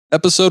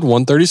Episode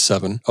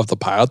 137 of the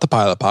Pilot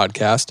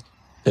podcast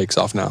takes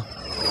off now.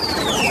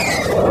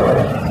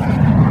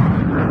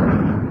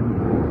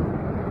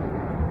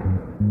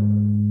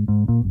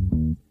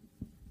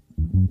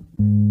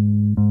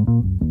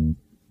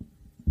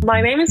 My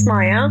name is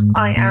Maya.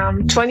 I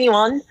am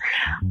 21.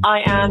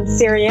 I am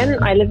Syrian.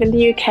 I live in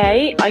the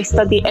UK. I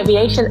study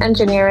aviation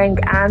engineering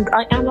and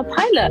I am a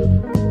pilot.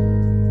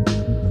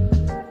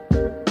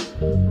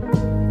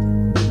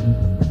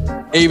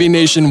 AV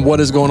Nation, what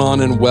is going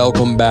on? And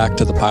welcome back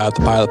to the Pilot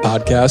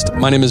podcast.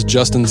 My name is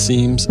Justin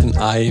Seams and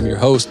I am your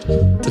host.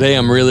 Today,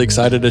 I'm really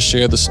excited to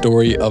share the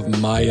story of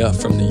Maya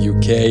from the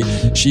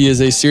UK. She is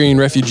a Syrian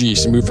refugee.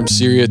 She moved from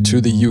Syria to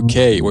the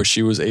UK, where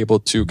she was able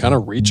to kind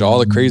of reach all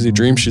the crazy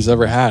dreams she's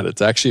ever had.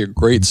 It's actually a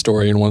great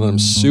story and one that I'm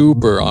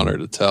super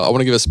honored to tell. I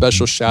want to give a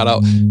special shout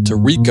out to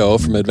Rico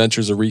from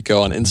Adventures of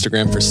Rico on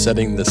Instagram for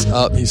setting this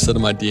up. He slid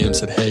in my DM and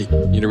said, hey,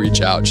 you need to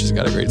reach out. She's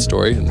got a great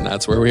story, and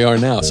that's where we are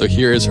now. So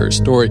here is her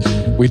story.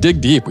 We dig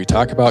deep. We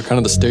talk about kind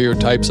of the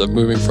stereotypes of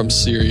moving from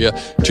Syria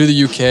to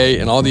the UK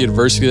and all the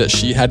adversity that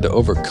she had to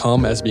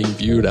overcome as being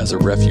viewed as a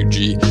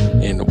refugee,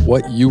 and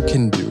what you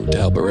can do to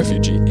help a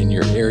refugee in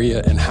your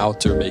area and how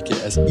to make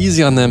it as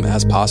easy on them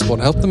as possible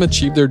and help them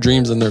achieve their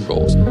dreams and their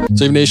goals.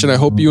 So AV Nation, I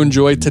hope you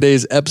enjoyed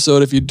today's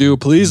episode. If you do,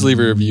 please leave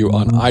a review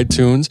on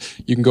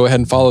iTunes. You can go ahead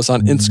and follow us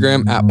on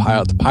Instagram at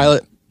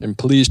Pilot. And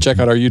please check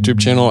out our YouTube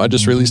channel. I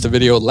just released a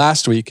video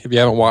last week. If you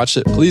haven't watched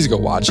it, please go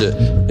watch it.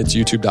 It's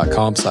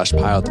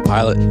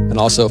youtube.com/pilot. And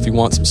also, if you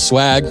want some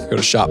swag, go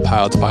to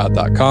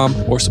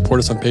shoppilotpilot.com or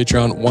support us on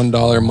Patreon.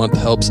 $1 a month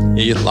helps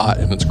a lot,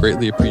 and it's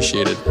greatly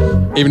appreciated.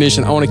 AV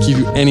Nation, I want to keep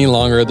you any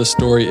longer. The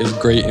story is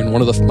great and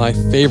one of my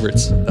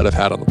favorites that I've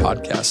had on the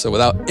podcast. So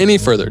without any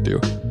further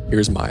ado,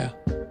 here's Maya.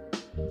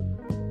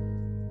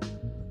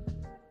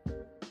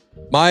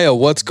 Maya,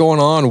 what's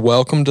going on?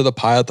 Welcome to the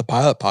Pilot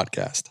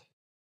podcast.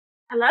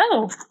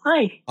 Hello.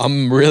 Hi.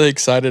 I'm really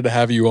excited to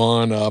have you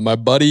on. My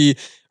buddy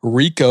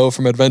Rico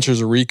from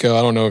Adventures of Rico.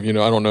 I don't know if you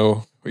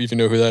know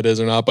who that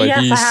is or not, but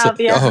yes, I have,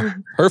 yeah. Oh,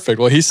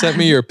 perfect. Well, he sent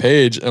me your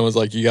page and was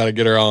like, you got to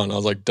get her on. I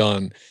was like,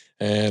 done.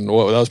 And that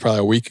was probably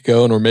a week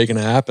ago, and we're making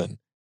it happen.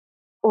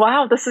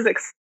 Wow, this is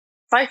exciting.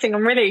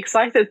 I'm really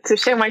excited to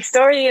share my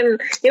story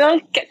and,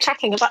 get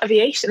chatting about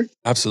aviation.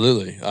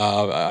 Absolutely.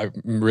 I'm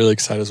really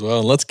excited as well.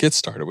 And let's get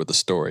started with the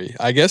story.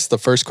 I guess the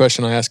first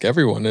question I ask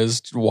everyone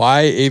is,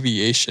 why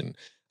aviation?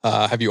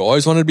 Have you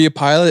always wanted to be a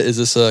pilot? Is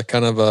this a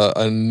kind of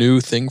a new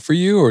thing for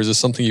you, or is this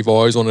something you've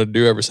always wanted to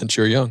do ever since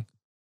you were young?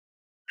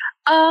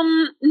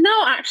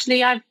 No,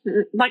 actually, it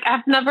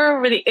never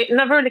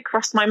really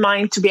crossed my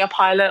mind to be a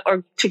pilot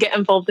or to get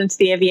involved into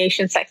the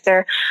aviation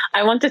sector.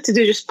 I wanted to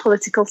do just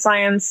political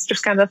science,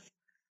 just kind of,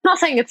 not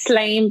saying it's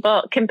lame,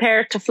 but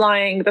compared to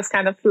flying, this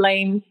kind of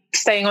lame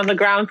staying on the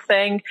ground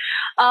thing.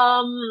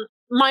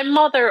 My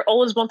mother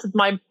always wanted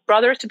my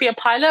brother to be a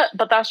pilot,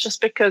 but that's just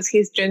because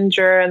he's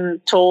ginger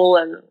and tall,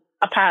 and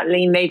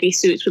apparently navy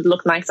suits would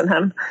look nice on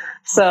him.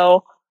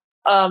 So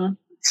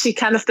she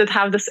kind of did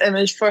have this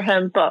image for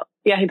him, but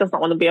yeah, he does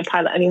not want to be a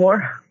pilot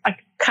anymore. I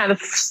kind of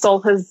stole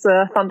his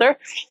thunder.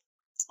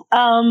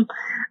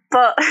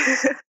 But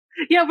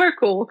yeah, we're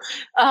cool.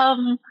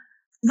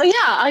 But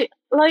yeah,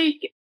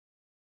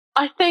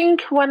 I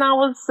think when I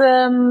was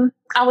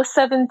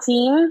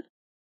 17,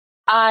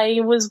 I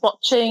was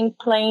watching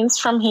planes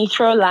from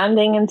Heathrow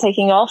landing and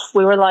taking off.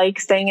 We were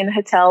staying in a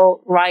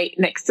hotel right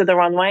next to the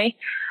runway.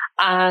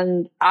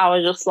 And I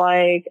was just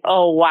like,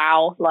 oh,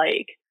 wow,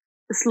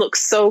 this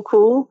looks so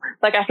cool.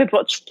 I could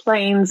watch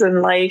planes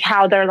and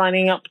how they're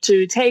lining up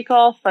to take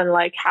off and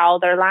how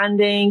they're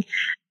landing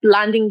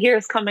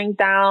gears coming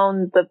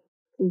down,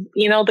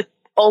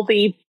 all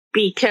the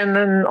beacon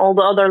and all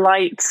the other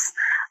lights.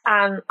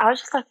 And I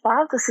was just like,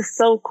 wow, this is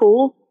so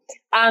cool.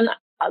 And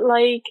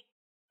I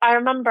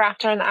remember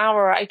after an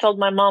hour, I told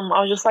my mom,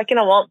 I was just like, you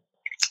know what,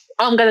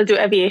 I'm going to do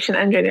aviation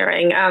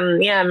engineering.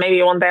 And yeah,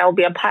 maybe one day I'll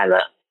be a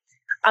pilot.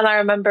 And I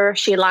remember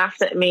she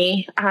laughed at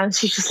me and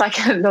she's just like,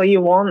 no, you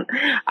won't.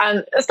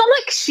 And it's not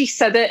like she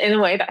said it in a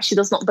way that she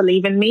does not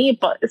believe in me,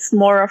 but it's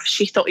more of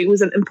she thought it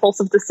was an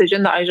impulsive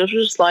decision that I just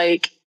was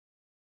like,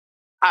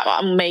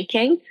 I'm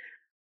making.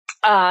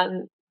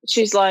 And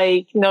she's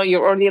like, no,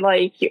 you're already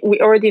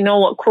we already know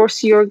what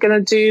course you're going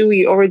to do.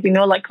 We already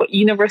know what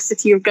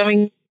university you're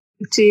going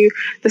to.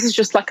 This is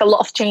just a lot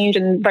of change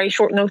and very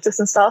short notice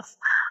and stuff.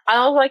 And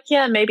I was like,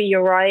 yeah, maybe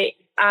you're right.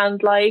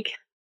 And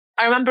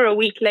I remember a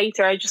week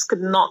later, I just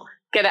could not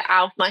get it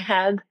out of my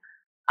head.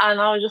 And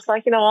I was just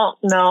like, you know what?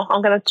 No,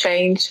 I'm going to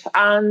change.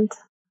 And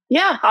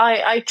yeah,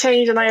 I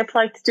changed and I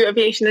applied to do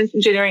aviation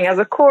engineering as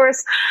a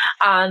course.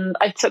 And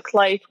I took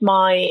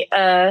my,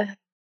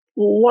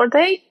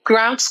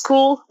 ground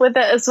school with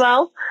it as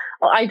well.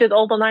 I did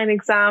all the 9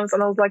 exams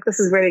and I was like, this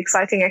is really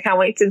exciting. I can't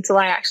wait until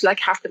I actually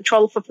have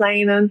control of a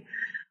plane. And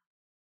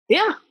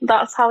yeah,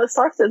 that's how it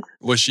started.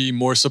 Was she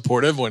more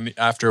supportive when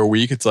after a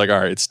week it's like, all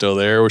right, it's still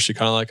there? Was she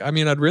kind of like, I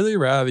mean, I'd really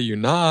rather you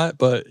not,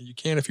 but you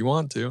can if you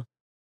want to?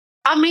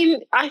 I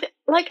mean, I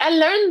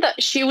learned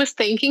that she was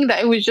thinking that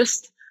it was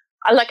just,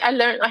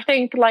 I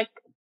think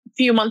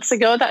few months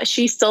ago that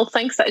she still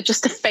thinks that it's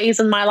just a phase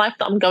in my life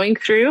that I'm going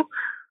through.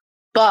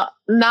 But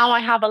now I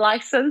have a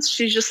license.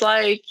 She's just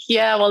like,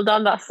 yeah, well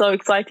done. That's so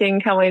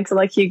exciting. Can't wait to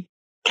like you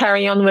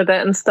carry on with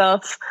it and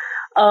stuff.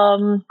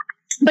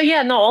 But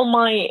yeah, no, all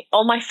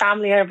my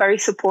family are very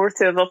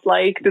supportive of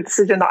like the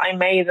decision that I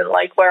made and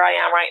like where I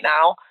am right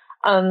now.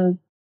 And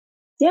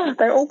yeah,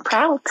 they're all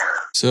proud.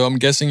 So I'm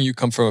guessing you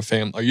come from a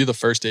family. Are you the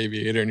first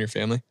aviator in your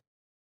family?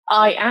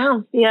 I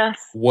am, yes.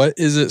 What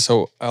is it?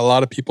 So a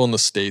lot of people in the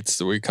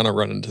States, we kind of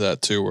run into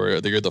that too, where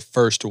you're the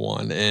first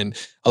one. And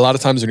a lot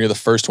of times when you're the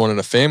first one in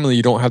a family,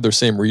 you don't have the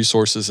same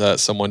resources that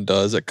someone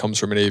does that comes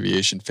from an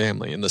aviation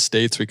family. In the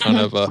States, we kind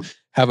of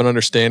have an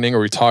understanding, or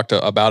we talked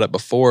about it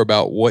before,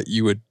 about what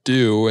you would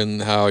do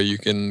and how you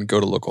can go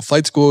to local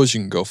flight schools, you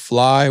can go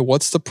fly.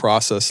 What's the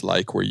process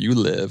like where you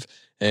live?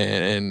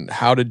 And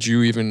how did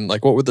you even,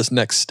 like, what were the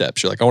next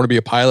steps? You're like, I want to be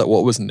a pilot.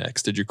 What was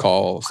next? Did you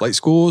call flight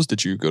schools?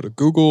 Did you go to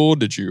Google?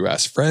 Did you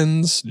ask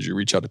friends? Did you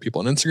reach out to people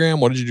on Instagram?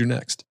 What did you do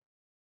next?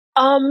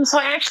 So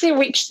I actually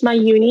reached my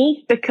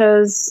uni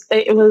because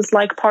it was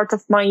like part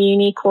of my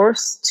uni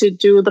course to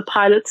do the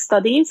pilot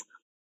studies.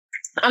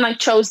 And I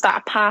chose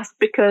that path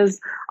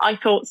because I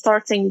thought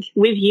starting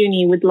with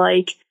uni would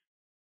like,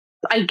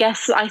 I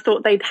guess I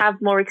thought they'd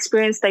have more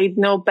experience. They'd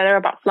know better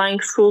about flying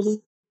schools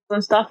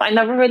and stuff. I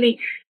never really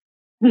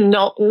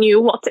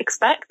knew what to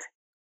expect.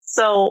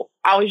 So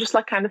I was just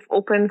like kind of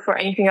open for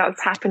anything that was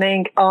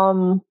happening.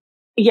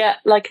 Yeah,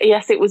 like,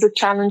 yes, it was a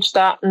challenge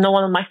that no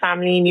one in my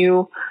family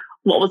knew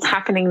what was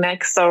happening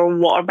next or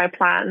what are my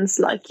plans.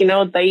 Like, you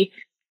know, they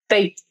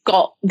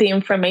got the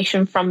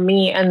information from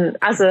me. And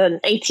as an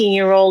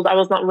 18-year-old, I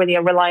was not really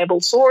a reliable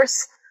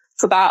source.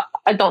 So that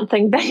I don't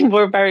think they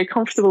were very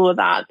comfortable with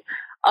that.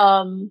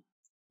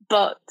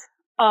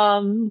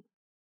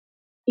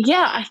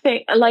 Yeah, I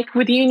think like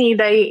with uni,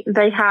 they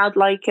had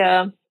like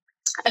a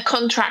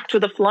contract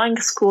with a flying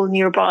school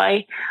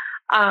nearby.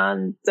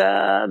 And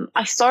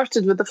I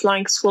started with the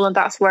flying school, and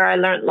that's where I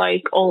learned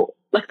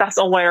that's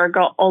all where I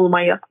got all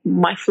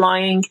my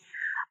flying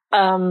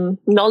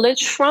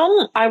knowledge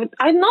from.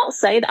 I'd not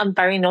say that I'm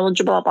very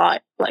knowledgeable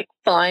about like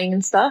flying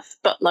and stuff,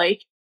 but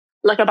like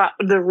about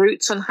the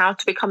routes on how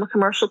to become a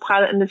commercial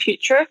pilot in the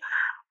future.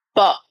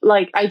 But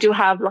like I do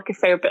have like a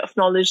fair bit of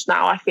knowledge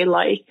now. I feel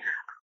like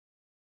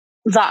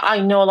that I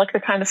know like the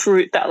kind of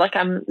route that like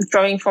I'm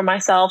drawing for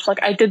myself.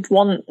 Like I did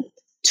want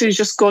to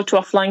just go to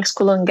a flying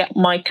school and get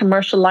my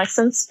commercial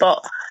license,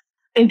 but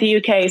in the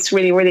UK it's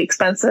really, really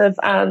expensive.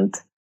 And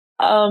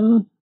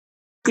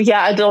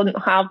yeah, I don't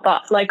have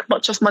that like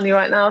much of money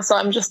right now. So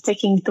I'm just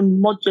taking the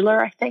modular,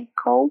 I think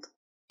called.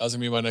 That was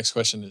gonna be my next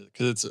question,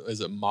 because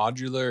is it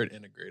modular and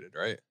integrated,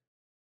 right?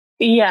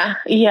 Yeah.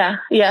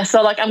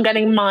 So like I'm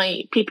getting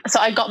so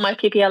I got my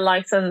PPL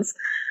license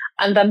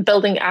and then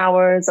building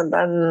hours and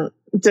then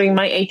doing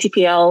my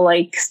ATPL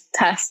like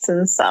tests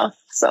and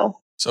stuff. So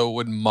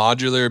would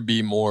modular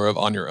be more of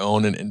on your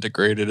own, and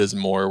integrated is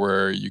more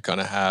where you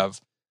kind of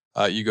have,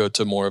 you go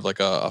to more of like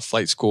a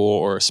flight school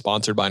or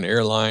sponsored by an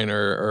airline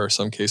or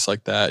some case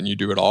like that, and you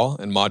do it all,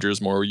 and modular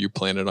is more where you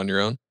plan it on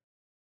your own?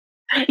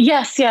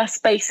 Yes,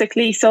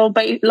 basically. So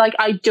like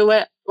I do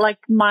it like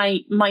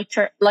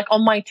like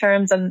on my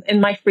terms and in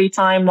my free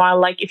time, while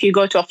like if you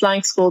go to a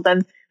flying school,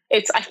 then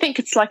I think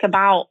it's like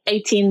about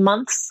 18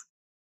 months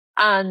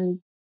and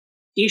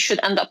you should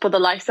end up with a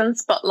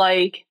license. But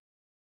like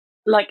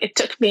it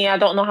took me, I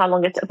don't know how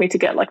long it took me to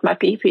get like my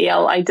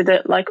PPL. I did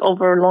it like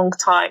over a long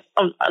time,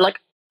 like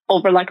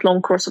over like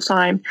long course of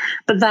time.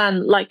 But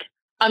then like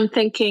I'm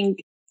thinking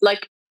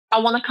like I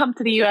want to come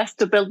to the US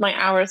to build my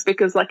hours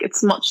because like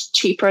it's much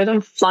cheaper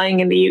than flying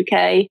in the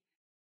UK.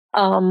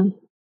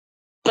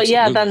 But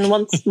yeah, then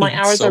once my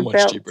hours so are much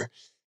built, cheaper.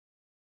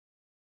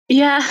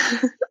 Yeah.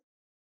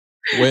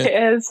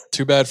 It is.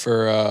 Too bad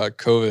for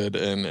COVID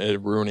and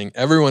it ruining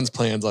everyone's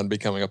plans on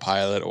becoming a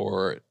pilot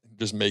or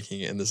just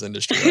making it in this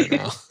industry right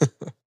now.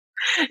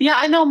 Yeah,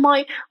 I know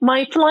my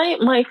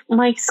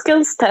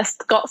skills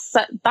test got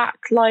set back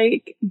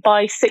like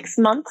by 6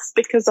 months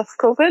because of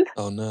COVID.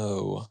 Oh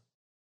no.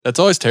 That's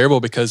always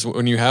terrible, because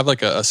when you have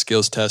like a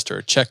skills test or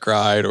a check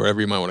ride or whatever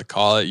you might want to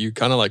call it, you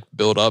kind of like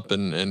build up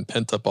and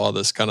pent up all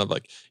this kind of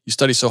like, you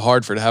study so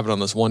hard for it to have it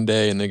on this one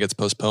day and then it gets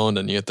postponed,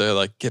 and you have to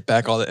like get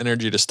back all the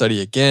energy to study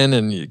again,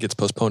 and it gets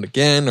postponed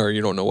again, or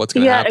you don't know what's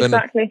going to happen.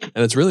 Exactly.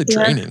 And it's really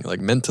draining,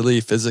 like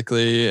mentally,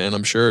 physically. And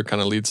I'm sure it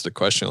kind of leads to the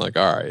question like,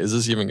 all right, is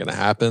this even going to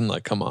happen?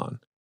 Like, come on.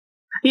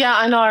 Yeah,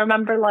 I know. I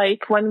remember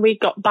like when we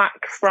got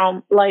back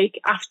from like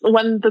after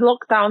when the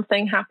lockdown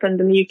thing happened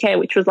in the UK,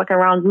 which was like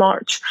around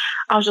March,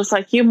 I was just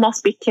like, you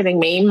must be kidding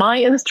me. My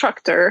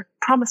instructor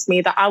promised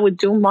me that I would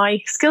do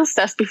my skills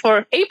test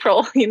before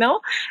April, you know?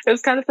 It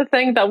was kind of the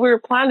thing that we were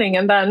planning.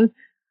 And then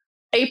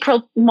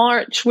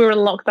March, we were in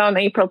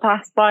lockdown, April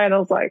passed by, and I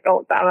was like,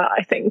 oh, damn it,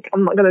 I think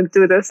I'm not going to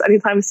do this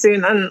anytime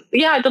soon. And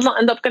yeah, I did not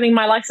end up getting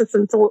my license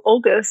until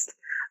August.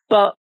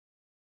 But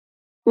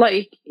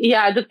like,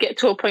 yeah, I did get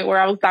to a point where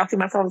I was doubting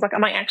myself. I was like,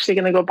 am I actually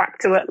going to go back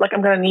to it? Like,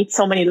 I'm going to need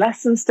so many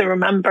lessons to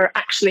remember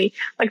actually.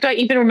 Like, do I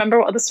even remember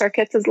what the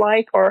circuit is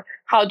like, or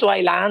how do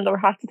I land, or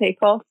how to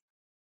take off?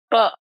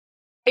 But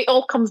it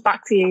all comes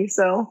back to you.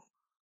 So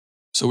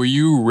were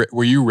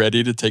you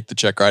ready to take the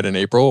check ride in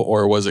April,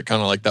 or was it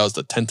kind of like that was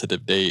the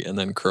tentative date and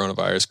then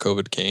coronavirus,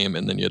 COVID came,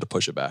 and then you had to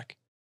push it back?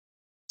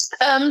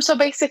 So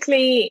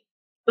basically,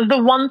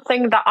 the one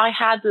thing that I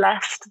had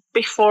left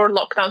before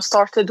lockdown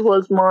started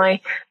was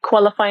my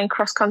qualifying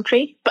cross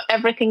country, but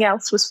everything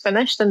else was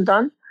finished and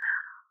done.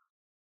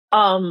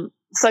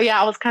 So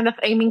yeah, I was kind of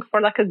aiming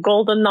for like a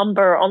golden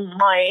number on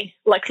my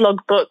like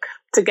logbook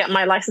to get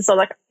my license. So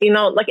like, you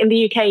know, like in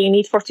the UK, you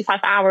need 45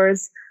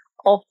 hours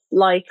of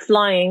like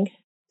flying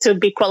to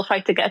be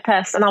qualified to get a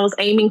test. And I was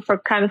aiming for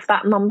kind of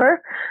that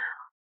number.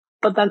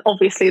 But then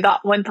obviously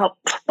that went up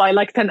by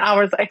like 10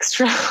 hours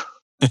extra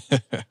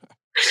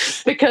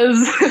because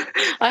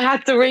I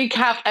had to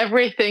recap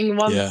everything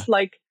once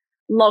like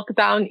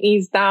lockdown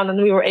eased down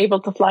and we were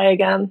able to fly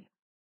again.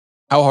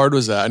 How hard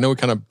was that? I know we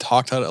kind of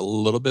talked about it a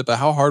little bit, but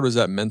how hard was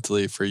that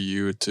mentally for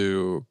you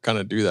to kind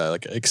of do that?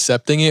 Like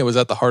accepting it, was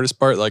that the hardest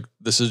part? Like,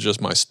 this is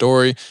just my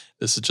story.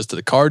 This is just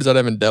the cards that I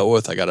haven't dealt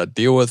with. I got to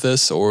deal with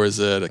this. Or is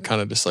it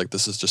kind of just like,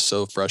 this is just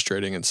so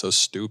frustrating and so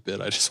stupid.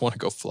 I just want to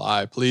go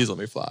fly. Please let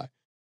me fly.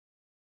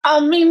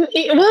 I mean,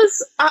 it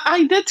was,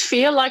 I did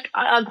feel like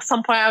at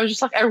some point I was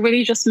just like, I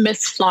really just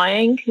miss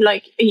flying.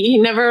 Like,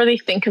 you never really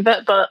think of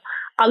it, but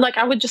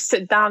I would just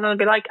sit down and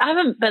be like, I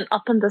haven't been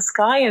up in the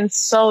sky in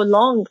so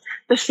long.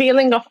 The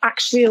feeling of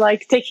actually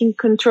like taking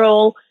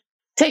control,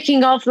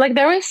 taking off, like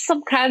there is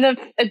some kind of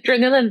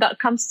adrenaline that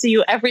comes to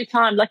you every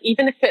time, like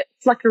even if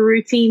it's like a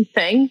routine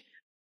thing.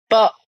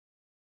 But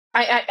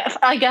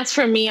I guess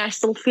for me, I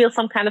still feel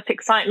some kind of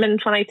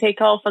excitement when I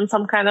take off and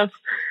some kind of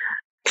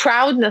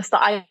proudness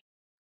that I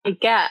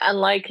get and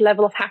like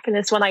level of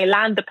happiness when I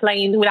land the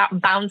plane without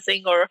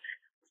bouncing or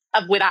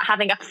without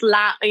having a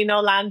flat, you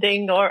know,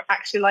 landing or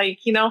actually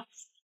like, you know.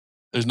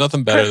 There's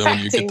nothing better than when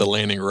you get the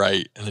landing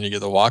right and then you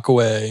get to walk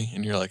away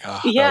and you're like, oh,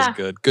 that was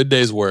good. Good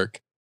day's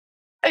work.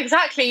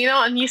 Exactly, you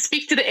know, and you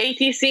speak to the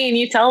ATC and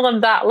you tell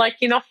them that, like,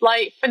 you know,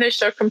 flight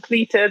finished or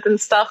completed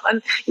and stuff.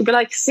 And you'd be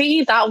like,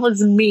 see, that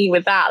was me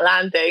with that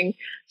landing,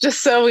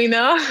 just so we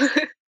know.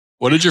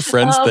 What did your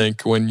friends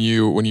think when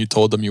you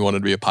told them you wanted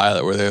to be a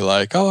pilot? Were they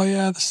like, oh,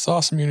 yeah, this is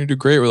awesome. You're going to do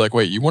great. We're like,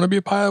 wait, you want to be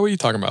a pilot? What are you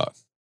talking about?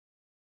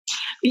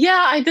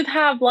 Yeah, I did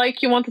have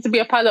like, you wanted to be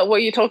a pilot. What are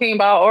you talking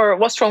about? Or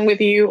what's wrong with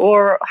you?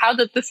 Or how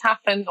did this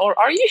happen? Or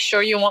are you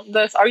sure you want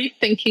this? Are you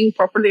thinking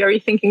properly? Are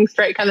you thinking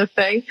straight kind of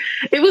thing?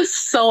 It was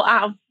so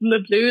out of the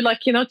blue,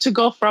 like, you know, to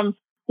go from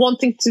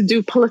wanting to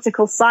do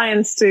political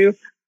science to,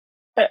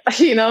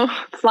 you know,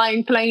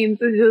 flying planes.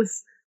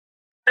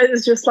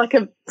 It's just like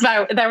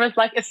there was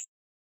like a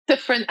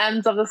different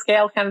ends of the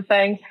scale kind of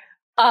thing.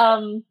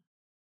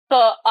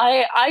 But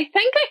I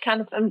think I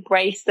kind of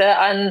embraced it,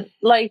 and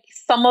like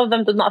some of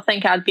them did not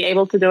think I'd be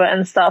able to do it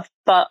and stuff.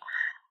 But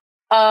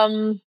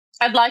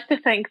I'd like to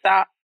think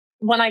that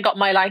when I got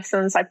my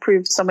license, I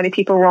proved so many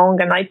people wrong,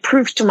 and I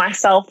proved to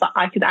myself that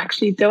I could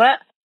actually do it.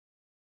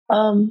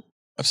 Absolutely.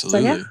 So,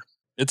 yeah.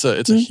 It's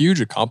a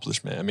huge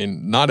accomplishment. I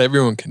mean, not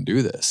everyone can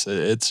do this.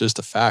 It's just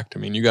a fact.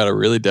 I mean, you got to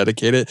really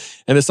dedicate it,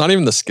 and it's not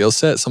even the skill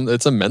set.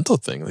 It's a mental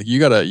thing. Like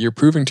you're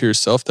proving to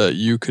yourself that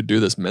you could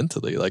do this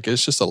mentally. Like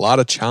it's just a lot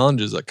of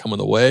challenges that come in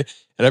the way,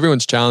 and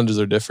everyone's challenges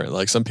are different.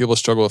 Like some people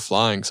struggle with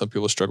flying, some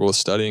people struggle with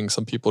studying,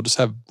 some people just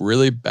have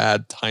really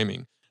bad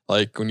timing.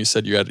 Like when you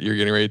said you're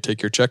getting ready to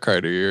take your check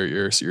ride or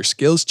your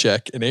skills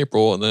check in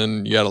April, and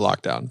then you had a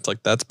lockdown. It's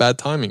like that's bad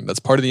timing. That's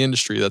part of the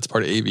industry. That's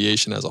part of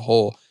aviation as a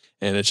whole.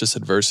 And it's just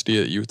adversity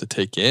that you have to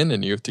take in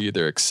and you have to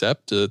either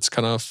accept. It's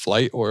kind of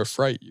flight or a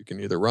fright. You can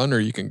either run or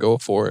you can go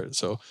for it.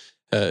 So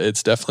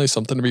it's definitely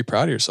something to be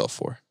proud of yourself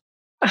for.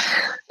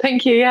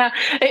 Thank you. Yeah,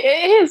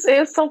 it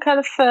is some kind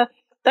of,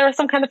 there is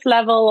some kind of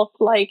level of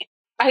like,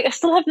 I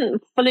still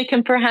haven't fully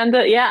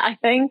comprehended yet, I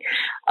think.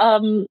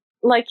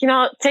 Like, you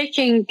know,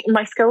 taking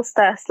my skills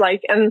test,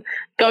 like, and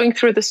going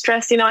through the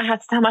stress, you know, I had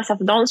to tell myself,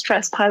 don't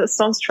stress, pilots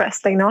don't stress.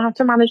 They know how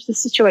to manage the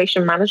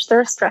situation, manage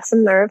their stress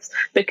and nerves,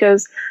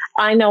 because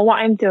I know what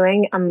I'm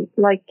doing. I'm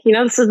like, you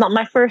know, this is not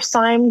my first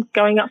time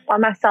going up by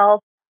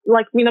myself.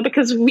 Like, you know,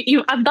 because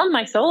I've done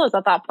my solos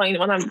at that point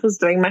when I was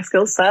doing my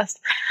skills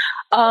test.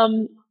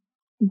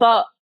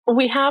 But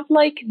we have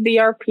like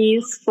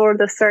VRPs for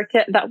the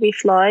circuit that we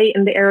fly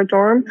in the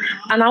aerodrome.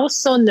 And I was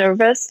so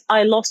nervous.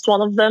 I lost one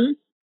of them.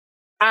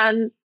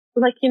 And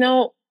like, you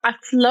know, I've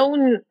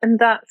flown in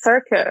that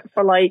circuit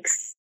for like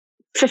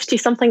 50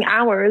 something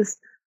hours.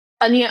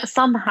 And yet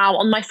somehow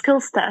on my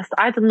skills test,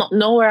 I did not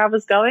know where I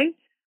was going.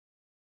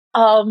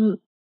 So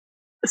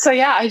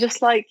yeah, I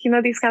just like, you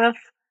know, these kind of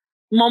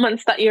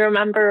moments that you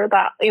remember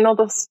that, you know,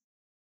 the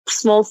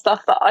small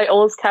stuff that I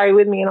always carry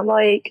with me. And I'm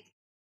like,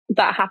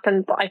 that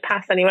happened, but I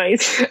passed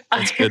anyways.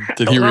 That's good.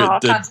 Did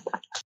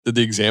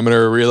the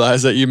examiner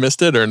realize that you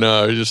missed it or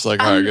no? You're just like,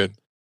 all right, good.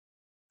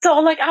 So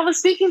like I was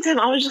speaking to him,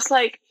 I was just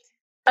like,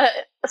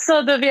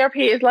 so the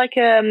VRP is like,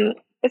 is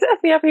it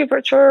a VRP,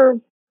 virtual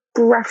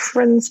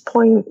reference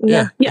point?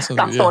 Yeah, that's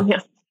the one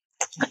here.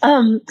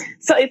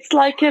 So it's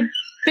like a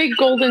big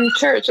golden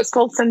church. It's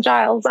called St.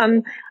 Giles.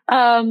 And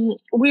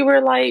we were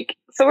like,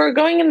 so we're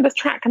going in the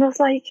track and I was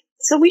like,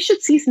 so we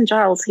should see St.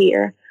 Giles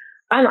here.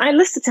 And I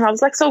listed him. I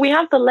was like, so we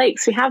have the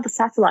lakes, we have the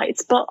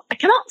satellites, but I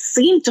cannot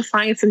seem to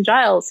find St.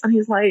 Giles. And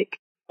he's like,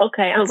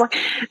 okay. And I was like,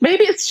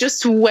 maybe it's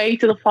just way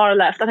to the far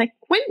left. And I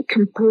went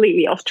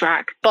completely off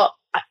track. But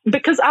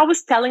because I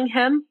was telling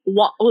him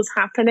what was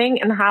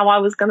happening and how I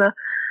was going to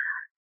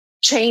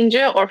change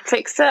it or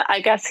fix it,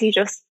 I guess he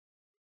just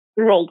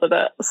rolled with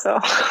it. So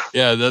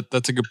yeah,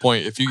 that's a good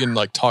point. If you can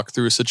like talk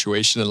through a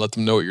situation and let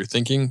them know what you're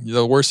thinking,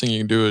 the worst thing you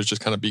can do is just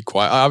kind of be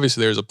quiet.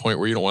 Obviously, there's a point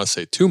where you don't want to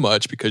say too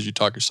much because you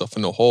talk yourself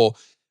into a hole.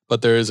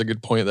 But there is a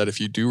good point that if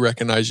you do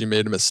recognize you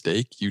made a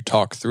mistake, you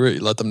talk through it.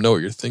 You let them know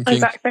what you're thinking.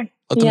 Exactly.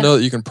 Let them know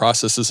that you can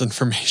process this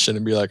information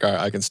and be like, all right,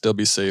 I can still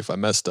be safe. I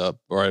messed up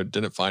or I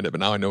didn't find it, but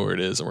now I know where it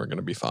is and we're going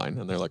to be fine.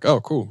 And they're like,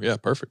 oh, cool. Yeah,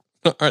 perfect.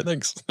 All right,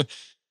 thanks.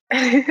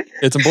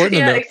 It's important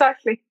to know.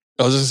 Exactly.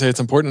 I was just gonna say it's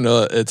important to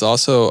know it's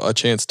also a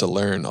chance to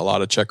learn a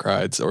lot of check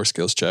rides or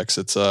skills checks.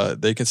 It's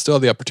they can still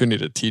have the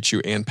opportunity to teach you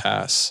and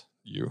pass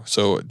you.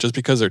 So just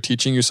because they're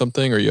teaching you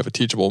something or you have a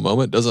teachable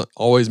moment doesn't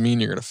always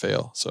mean you're gonna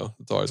fail. So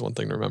it's always one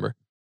thing to remember.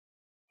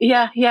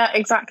 Yeah,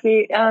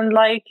 exactly. And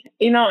like,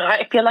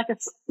 I feel like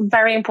it's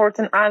very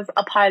important as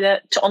a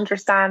pilot to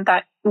understand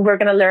that we're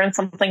going to learn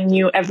something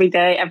new every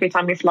day, every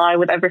time we fly,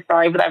 with every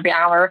flight, with every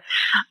hour.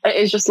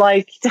 It's just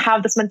like to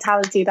have this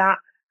mentality that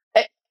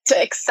to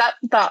accept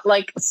that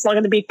like it's not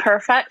going to be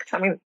perfect. I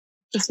mean,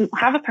 just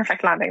have a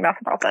perfect landing,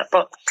 that's about it.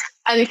 But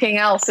anything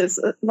else is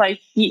like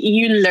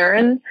you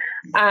learn.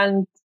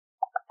 And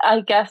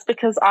I guess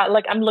because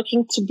I'm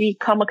looking to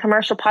become a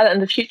commercial pilot in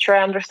the future,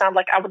 I understand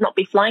like I would not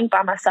be flying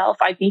by myself.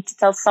 I'd need to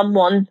tell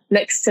someone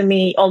next to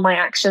me all my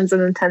actions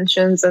and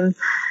intentions and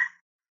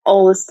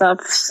all this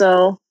stuff.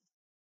 So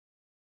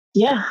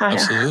yeah,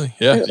 absolutely.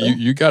 Yeah,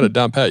 you got it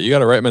down pat. You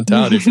got a right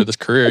mentality for this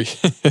career.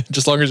 Just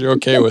as long as you're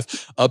okay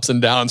with ups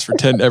and downs for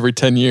every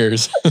 10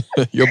 years,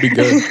 you'll be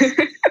good.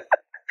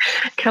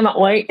 Cannot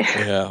wait.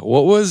 Yeah.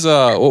 What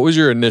was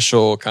your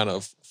initial kind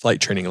of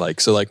flight training like?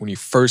 So like when you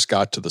first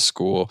got to the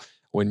school,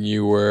 when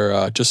you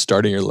were just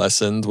starting your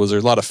lessons, was there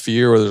a lot of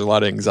fear, or was there a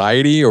lot of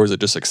anxiety, or was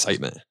it just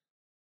excitement?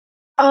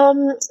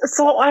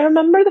 So I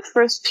remember the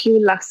first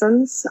few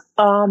lessons.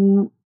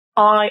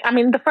 I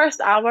mean, the first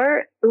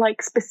hour,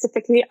 like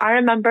specifically, I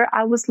remember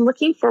I was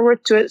looking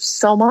forward to it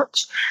so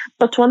much.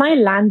 But when I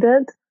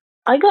landed,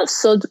 I got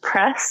so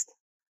depressed.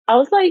 I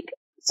was like,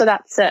 so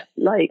that's it.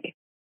 Like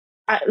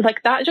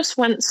that just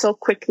went so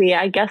quickly.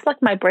 I guess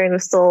like my brain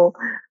was still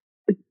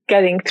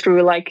getting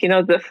through like,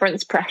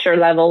 different pressure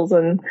levels.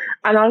 And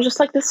I was just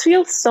like, this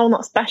feels so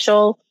not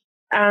special.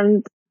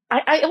 And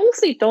I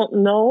honestly don't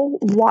know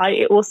why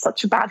it was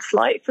such a bad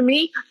flight for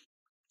me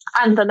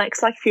and the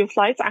next like few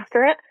flights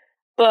after it.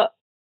 But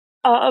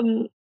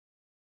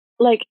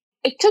like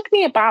it took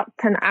me about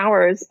 10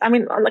 hours. I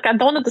mean, like I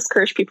don't want to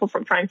discourage people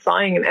from trying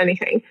flying and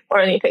anything, but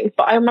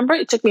I remember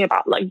it took me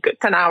about like good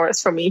 10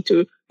 hours for me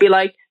to be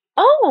like,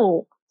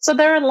 oh, so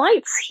there are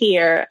lights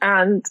here,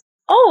 and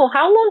oh,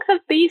 how long have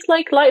these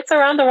like lights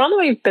around the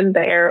runway been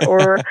there?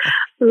 Or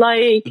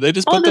like, did they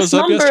just put those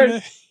up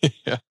yesterday?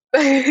 Yeah.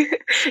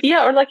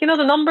 Yeah, or like, the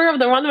number of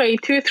the runway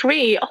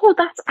 23. Oh,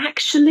 that's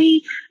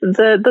actually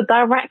the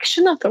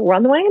direction of the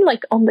runway,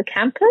 like on the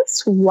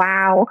campus.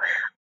 Wow.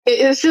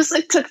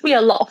 It took me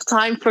a lot of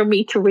time for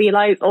me to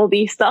realize all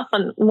these stuff.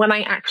 And when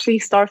I actually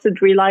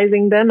started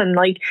realizing them and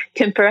like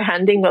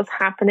comprehending what's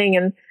happening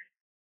and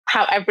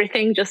how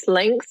everything just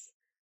links,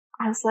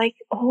 I was like,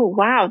 oh,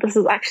 wow, this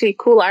is actually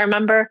cool. I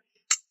remember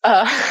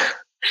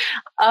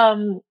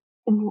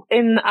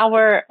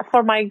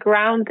for my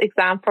ground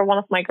exam, for one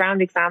of my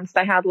ground exams,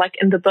 they had like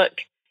in the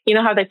book,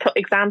 how they put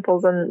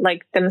examples and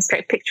like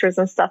demonstrate pictures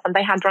and stuff. And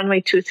they had runway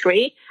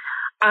 23.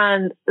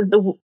 And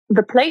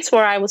the place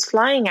where I was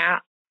flying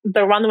at,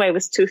 the runway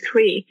was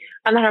 23.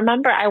 And I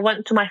remember I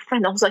went to my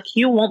friend. I was like,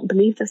 you won't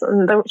believe this.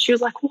 And she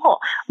was like, what?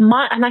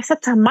 And I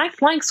said to her, my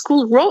flying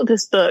school wrote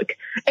this book.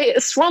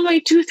 It's runway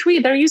 23.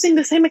 They're using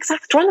the same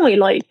exact runway.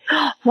 Like,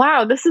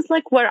 wow, this is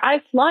like where I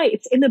fly.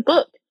 It's in the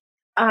book.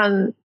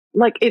 And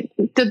like it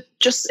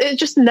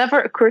just never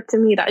occurred to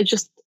me that it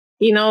just,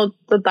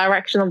 the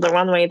direction of the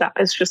runway, that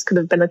is just could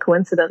have been a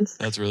coincidence.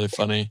 That's really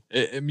funny.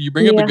 You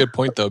bring up a good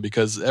point though,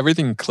 because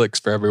everything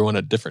clicks for everyone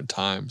at different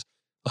times.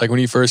 Like when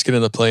you first get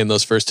in the plane,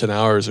 those first 10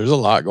 hours, there's a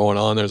lot going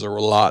on. There's a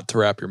lot to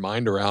wrap your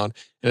mind around.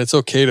 And it's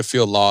okay to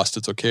feel lost.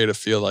 It's okay to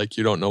feel like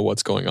you don't know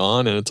what's going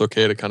on. And it's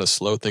okay to kind of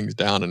slow things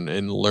down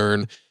and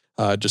learn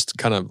just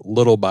kind of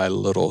little by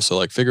little. So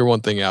like figure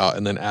one thing out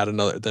and then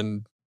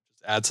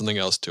add something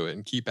else to it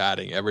and keep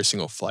adding every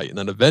single flight. And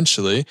then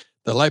eventually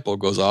the light bulb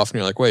goes off and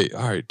you're like, wait,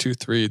 all right, 2,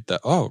 3,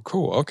 oh,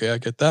 cool. Okay, I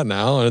get that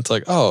now. And it's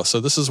like, oh, so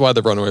this is why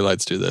the runway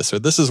lights do this, or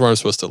this is where I'm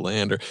supposed to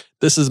land, or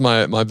this is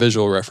my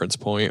visual reference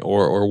point,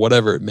 or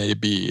whatever it may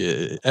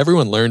be.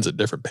 Everyone learns at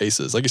different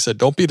paces. Like you said,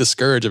 don't be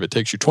discouraged if it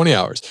takes you 20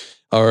 hours,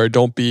 or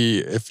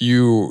if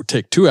you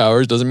take 2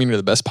 hours, doesn't mean you're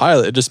the best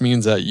pilot. It just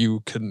means that you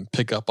can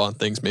pick up on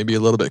things maybe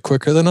a little bit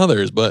quicker than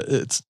others, but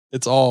it's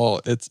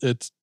all,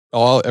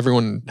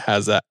 everyone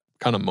has that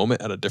kind of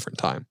moment at a different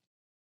time.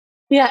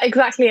 Yeah,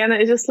 exactly. And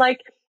it's just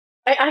like,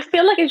 I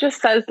feel like it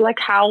just says like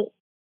how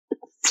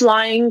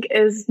flying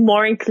is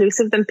more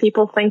inclusive than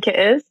people think it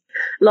is.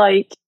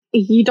 Like,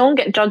 you don't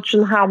get judged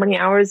on how many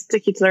hours it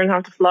took you to learn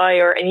how to fly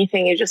or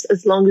anything. It's just,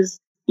 as long as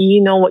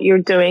you know what you're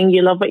doing,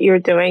 you love what you're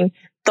doing.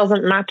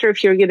 Doesn't matter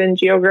if you're good in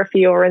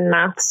geography or in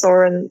maths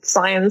or in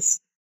science.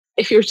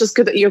 If you're just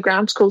good at your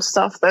ground school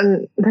stuff,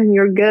 then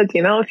you're good.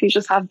 You know, if you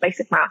just have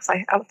basic maths,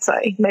 I would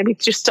say maybe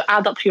just to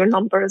add up your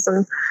numbers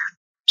and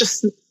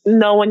just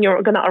know when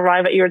you're going to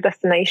arrive at your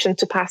destination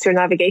to pass your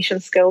navigation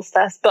skills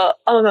test. But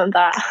other than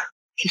that,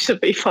 you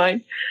should be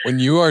fine. When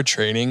you are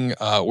training,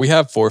 we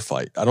have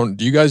ForeFlight.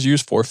 Do you guys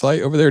use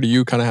ForeFlight over there? Do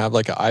you kind of have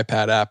like an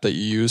iPad app that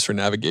you use for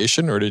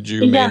navigation, or did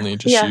you mainly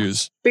just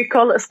use? We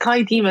call it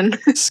Sky Demon.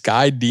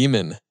 Sky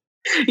Demon.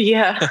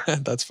 Yeah.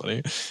 That's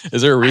funny.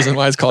 Is there a reason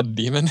why it's called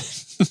Demon?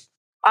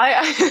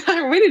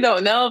 I really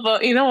don't know,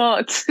 but you know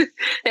what?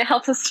 It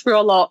helps us through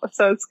a lot,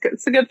 so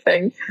it's a good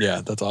thing.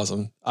 Yeah, that's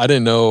awesome. I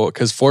didn't know,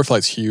 because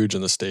ForeFlight's huge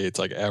in the States.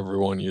 Like,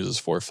 everyone uses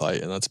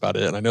ForeFlight, and that's about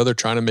it. And I know they're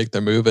trying to make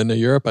their move into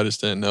Europe. I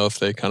just didn't know if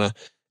they kind of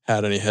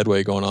had any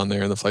headway going on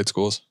there in the flight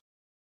schools.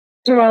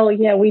 Well,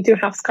 yeah, we do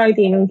have Sky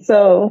Demon,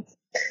 so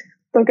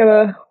we're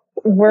gonna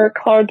work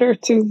harder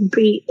to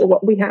beat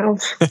what we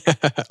have.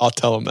 I'll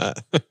tell them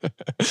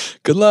that.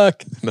 Good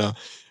luck. No,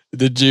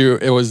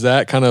 it was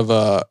that kind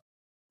of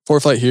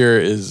ForeFlight here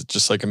is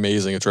just like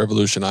amazing. It's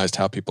revolutionized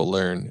how people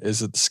learn.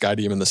 Is it the Sky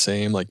Demon the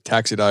same? Like,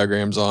 taxi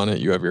diagrams on it.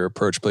 You have your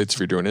approach plates if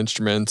you're doing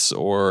instruments,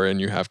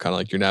 and you have kind of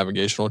like your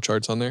navigational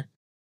charts on there.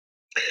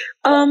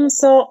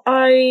 So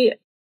I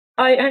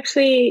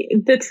actually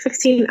did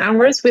 15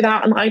 hours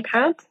without an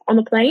iPad on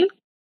the plane.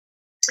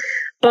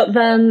 But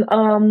then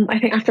I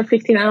think after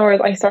 15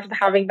 hours, I started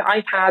having the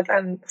iPad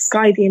and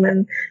Sky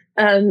Demon.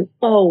 And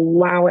oh,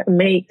 wow, it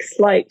makes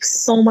like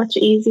so much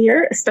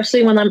easier,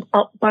 especially when I'm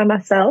up by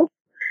myself.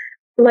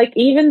 Like,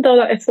 even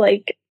though it's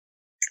like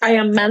I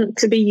am meant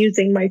to be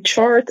using my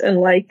chart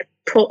and like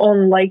put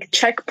on like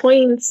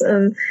checkpoints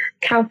and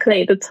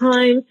calculate the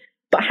time,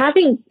 but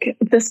having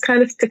this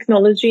kind of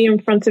technology in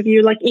front of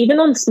you, like even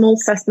on small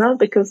Cessna,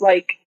 because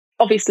like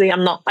obviously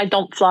I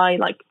don't fly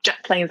like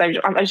jet planes.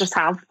 I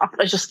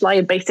just fly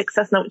a basic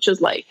Cessna, which is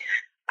like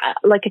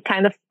a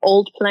kind of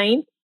old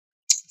plane.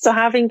 So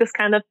having this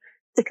kind of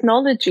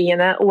technology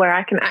in it where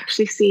I can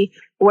actually see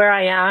where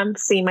I am,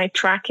 see my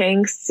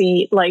tracking,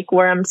 see like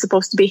where I'm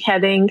supposed to be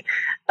heading,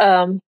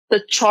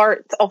 the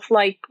chart of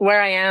like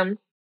where I am.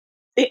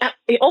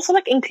 It also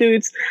like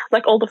includes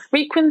like all the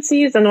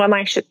frequencies and when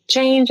I should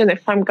change and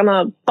if I'm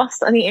gonna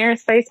bust any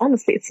airspace.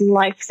 Honestly, it's a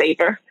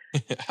lifesaver.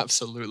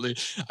 Absolutely.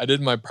 I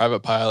did my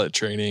private pilot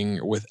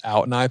training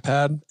without an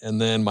iPad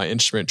and then my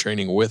instrument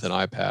training with an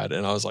iPad.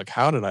 And I was like,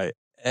 how did I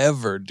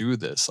ever do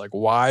this? Like,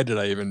 why did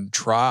I even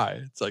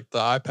try? It's like the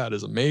iPad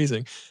is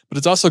amazing, but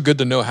it's also good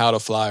to know how to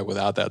fly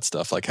without that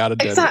stuff, like how to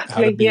be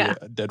a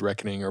dead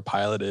reckoning or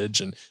pilotage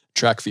and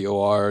track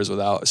VORs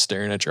without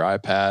staring at your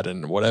iPad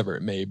and whatever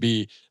it may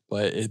be.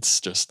 But it's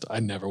just,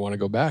 I never want to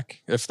go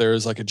back. If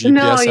there's like a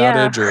GPS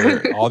outage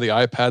or all the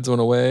iPads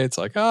went away, it's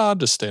like, I'll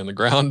just stay on the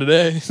ground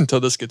today until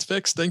this gets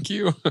fixed. Thank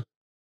you.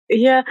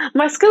 Yeah,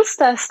 my skills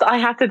test, I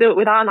had to do it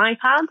without an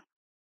iPad.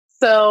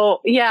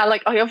 So yeah,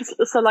 like I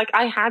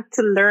had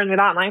to learn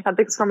without an iPad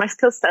because for my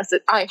skills test,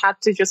 I had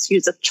to just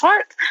use a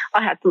chart.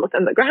 I had to look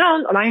on the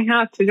ground, and I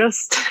had to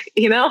just,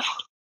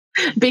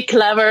 be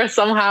clever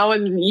somehow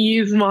and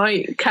use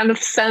my kind of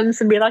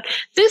sense and be like,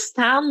 this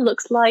town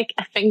looks like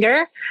a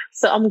finger,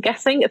 so I'm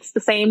guessing it's the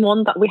same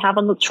one that we have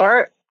on the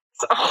chart.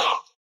 So,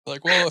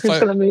 like, well,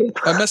 if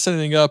I mess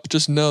anything up,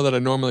 just know that I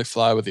normally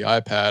fly with the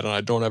iPad, and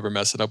I don't ever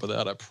mess it up with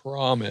that. I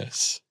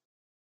promise.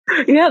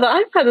 Yeah, the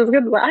iPad is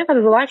good. The iPad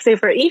is a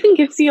lifesaver. It even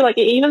gives you, like,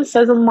 it even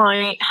says on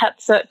my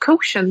headset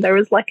caution, there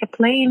is like a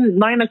plane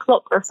 9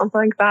 o'clock or something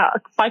like that,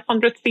 like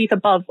 500 feet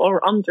above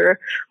or under.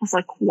 I was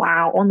like,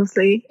 wow,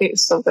 honestly,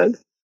 it's so good.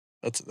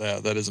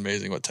 That is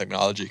amazing what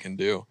technology can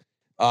do.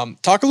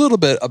 Talk a little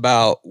bit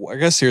about, I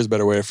guess here's a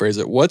better way to phrase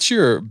it. What's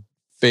your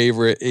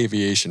favorite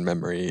aviation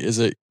memory? Is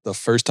it the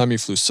first time you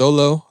flew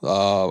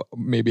solo,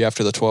 maybe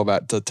after the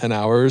 12 to 10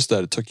 hours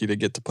that it took you to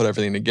get to put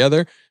everything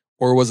together?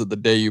 Or was it the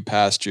day you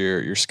passed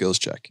your skills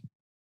check?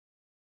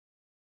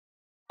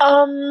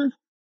 Not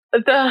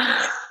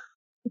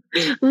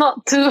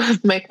to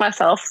make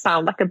myself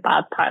sound like a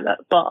bad pilot,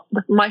 but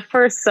my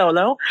first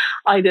solo,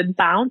 I did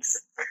bounce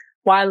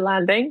while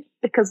landing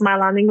because my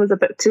landing was a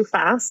bit too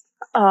fast.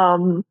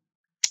 I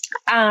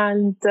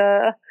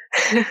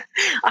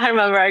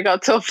remember I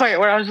got to a point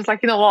where I was just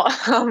like, you know what,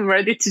 I'm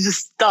ready to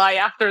just die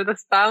after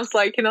this bounce.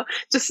 Like,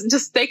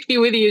 just take me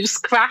with you,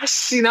 just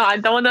crash. I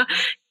don't want to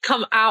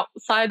come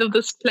outside of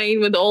this plane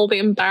with all the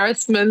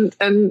embarrassment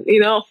and,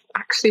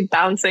 actually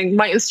bouncing.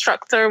 My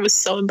instructor was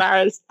so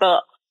embarrassed,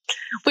 but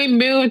we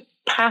moved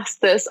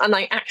past this and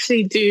I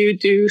actually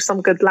do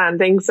some good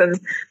landings. And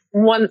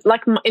one,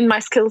 like in my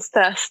skills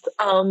test,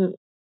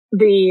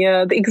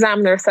 the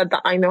examiner said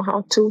that I know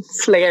how to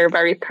flare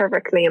very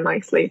perfectly and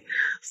nicely.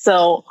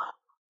 So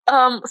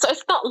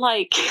it's not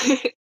like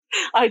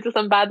I do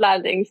some bad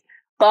landings,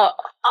 but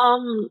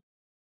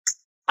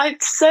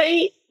I'd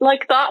say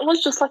like that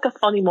was just like a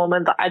funny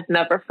moment that I'd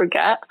never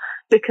forget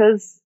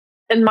because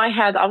in my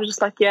head, I was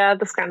just like, yeah,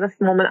 this kind of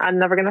moment I'm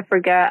never going to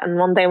forget. And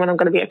one day when I'm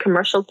going to be a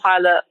commercial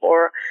pilot,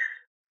 or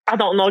I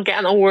don't know, get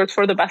an award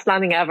for the best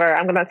landing ever,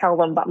 I'm going to tell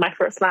them that my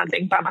first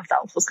landing by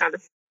myself was kind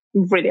of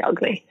really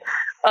ugly.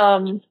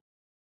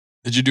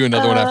 Did you do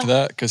another one after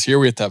that? Because here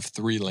we have to have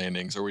 3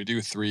 landings, or we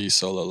do 3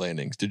 solo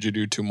landings. Did you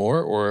do 2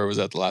 more, or was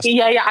that the last?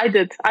 Yeah, I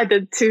did. I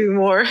did 2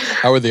 more.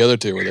 How were the other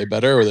 2? Were they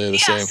better, or were they the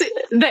same?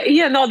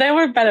 They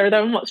were better.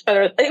 They were much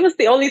better. It was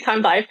the only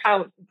time that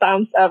I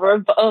bounced ever,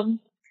 but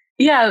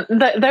yeah,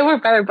 they were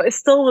better. But it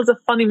still was a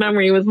funny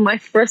memory. It was my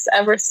first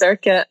ever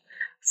circuit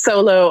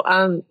solo,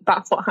 and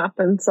that's what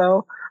happened.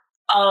 So,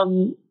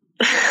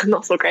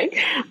 not so great.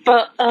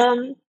 But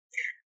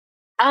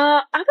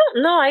I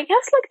don't know. I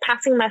guess like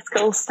passing my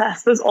skills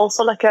test was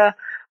also like a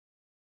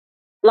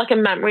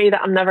memory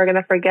that I'm never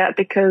gonna forget,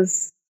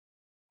 because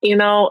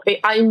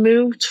I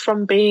moved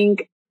from being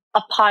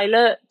a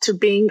pilot to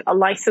being a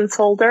license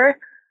holder,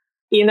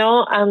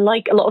 and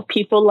like a lot of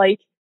people,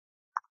 like,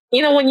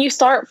 when you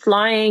start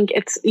flying,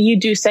 you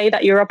do say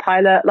that you're a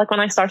pilot. Like when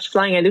I started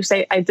flying, I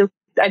did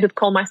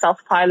call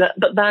myself pilot,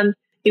 but then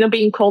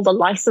being called a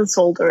license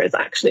holder is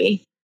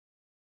actually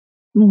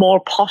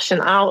more posh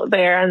and out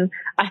there. And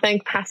I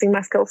think passing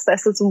my skills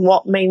test is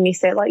what made me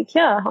say, like,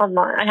 yeah,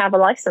 I have a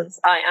license.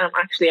 I am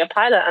actually a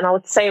pilot. And I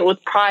would say it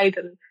with pride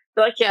and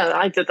be like, yeah,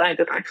 I did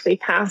actually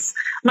pass.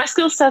 My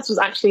skills test was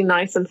actually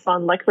nice and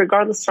fun, like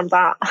regardless from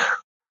that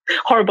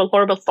horrible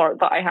start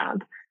that I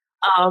had.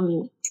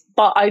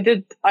 But I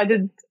did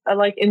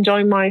like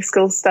enjoy my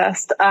skills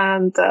test,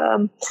 and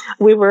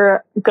we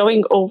were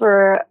going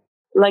over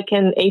like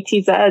an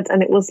ATZ,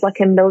 and it was like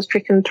a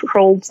military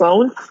controlled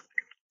zone.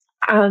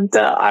 And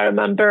I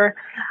remember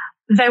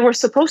they were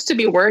supposed to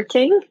be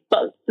working,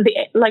 but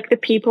the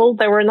people,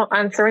 they were not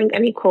answering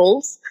any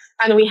calls,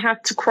 and we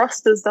had to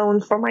cross the zone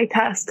for my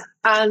test,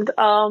 and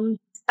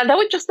they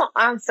would just not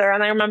answer.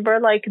 And I remember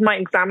like my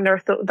examiner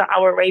thought that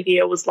our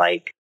radio was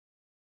like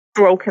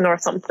broken or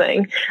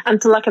something,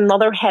 until like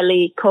another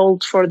heli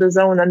called for the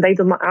zone, and they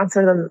did not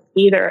answer them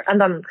either.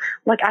 And then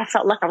like I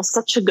felt like I was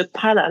such a good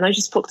pilot, and I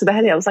just spoke to the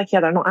heli. I was like,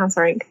 yeah, they're not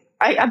answering.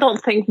 I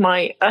don't think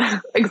my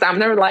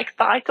examiner liked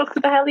that I talked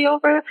to the heli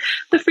over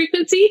the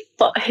frequency,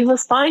 but he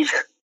was fine.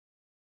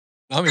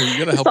 I mean, you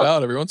gotta help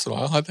out every once in a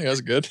while. I think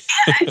that's good.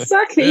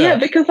 Exactly. Yeah,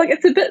 because like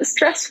it's a bit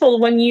stressful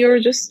when you're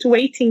just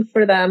waiting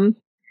for them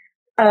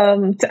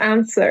to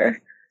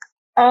answer.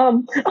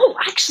 Oh,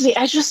 actually,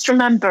 I just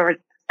remembered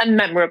a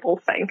memorable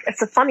thing.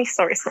 It's a funny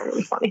story. It's not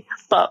really funny,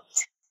 but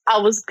I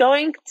was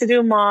going to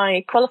do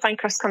my qualifying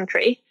cross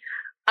country,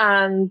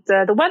 and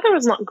the weather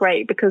was not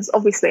great, because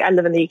obviously I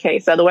live in the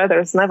UK, so the weather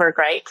is never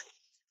great,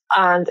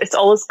 and it's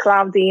always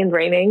cloudy and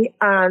raining.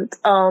 And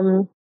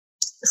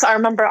so I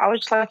remember I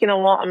was just like, you know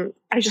what,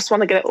 I just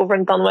want to get it over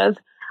and done with.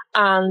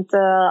 And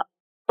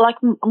like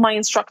my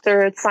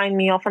instructor signed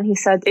me off, and he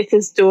said it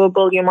is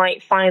doable. You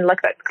might find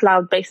like that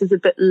cloud base is a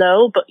bit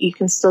low, but you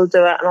can still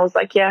do it. And I was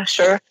like, yeah,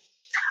 sure.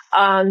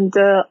 And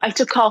I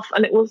took off,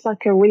 and it was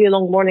like a really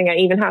long morning. I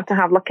even had to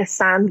have like a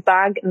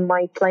sandbag in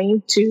my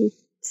plane to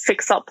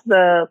fix up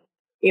the,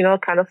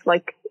 kind of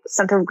like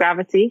center of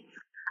gravity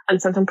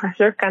and center of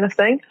pressure kind of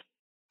thing,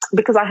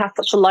 because I had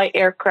such a light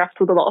aircraft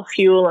with a lot of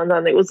fuel, and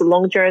then it was a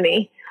long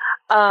journey.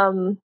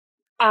 And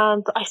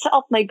I set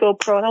up my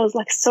GoPro, and I was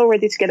like so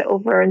ready to get it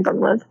over and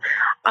done with.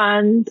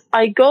 And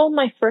I go on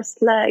my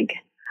first leg,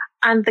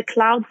 and the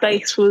cloud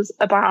base was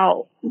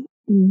about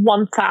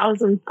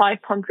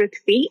 1,500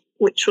 feet,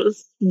 which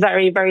was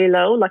very, very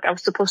low. Like I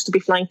was supposed to be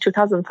flying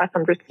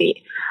 2,500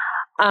 feet.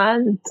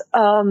 And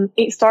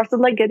it started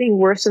like getting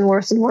worse and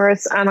worse and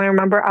worse. And I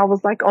remember I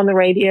was like on the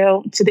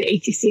radio to the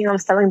ATC, and I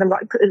was telling them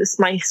like it's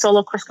my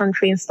solo cross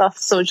country and stuff.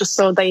 So just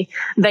so they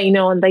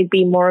know, and they'd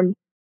be more,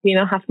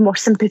 have more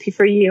sympathy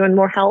for you and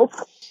more help.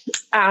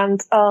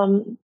 And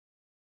I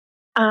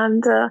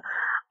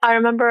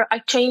remember I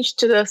changed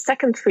to the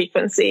second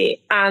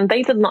frequency, and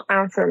they did not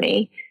answer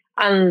me.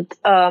 And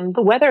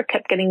the weather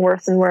kept getting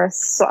worse and worse.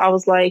 So I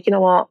was like, you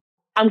know what?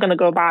 I'm going to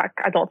go back.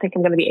 I don't think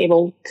I'm going to be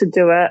able to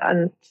do it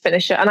and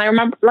finish it. And I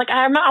remember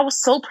I was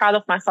so proud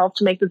of myself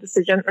to make the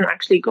decision and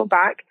actually go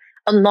back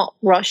and not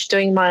rush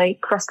doing my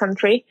cross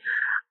country.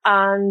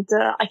 And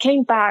I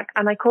came back,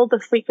 and I called the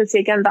frequency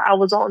again that I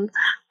was on.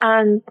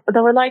 And they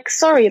were like,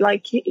 sorry,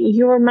 like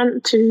you were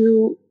meant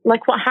to,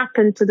 like what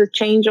happened to the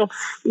change of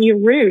your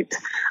route?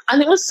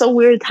 And it was so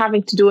weird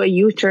having to do a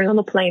U-turn on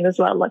a plane as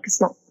well. Like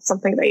it's not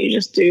something that you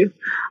just do.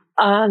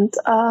 And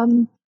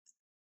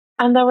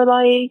they were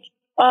like,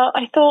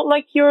 I thought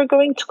like you were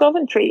going to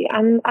Coventry.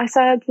 And I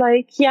said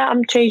like, yeah,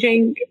 I'm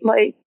change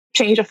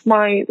of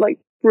my like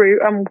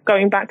route. I'm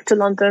going back to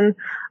London.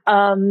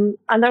 And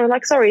they were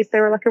like, sorry, is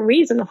there like a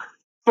reason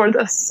for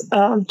this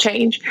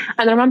change?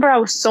 And I remember I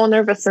was so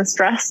nervous and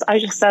stressed. I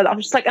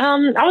was like,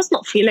 I was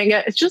not feeling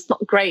it. It's just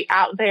not great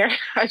out there.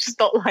 I just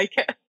don't like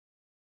it.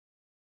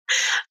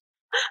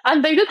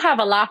 And they did have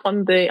a laugh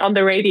on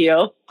the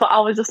radio, but I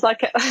was just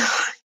like,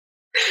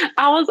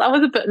 I was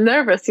a bit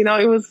nervous,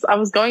 I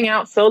was going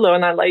out solo,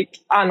 and I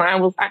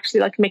was actually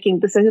like making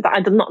decisions that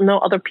I did not know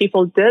other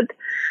people did.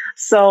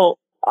 So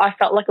I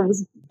felt like I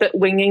was a bit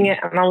winging it,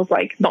 and I was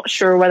like not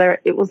sure whether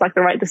it was like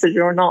the right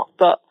decision or not.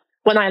 But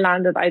when I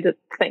landed, I did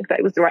think that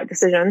it was the right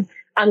decision.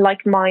 And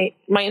like my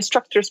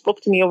instructor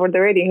spoke to me over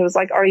the radio. He was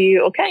like, "Are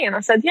you okay?" And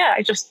I said, "Yeah,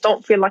 I just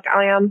don't feel like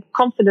I am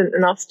confident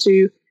enough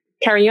to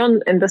carry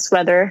on in this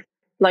weather.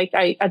 Like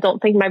I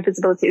don't think my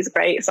visibility is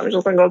great, so I'm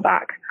just gonna go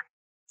back."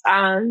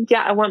 And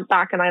yeah, I went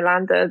back and I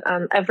landed,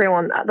 and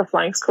everyone at the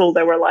flying school,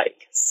 they were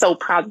like so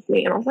proud of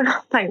me, and I was like,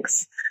 "Oh,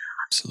 thanks."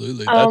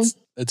 Absolutely.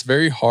 It's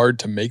very hard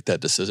to make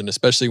that decision,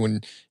 especially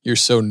when you're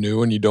so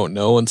new and you don't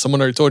know. And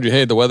someone already told you,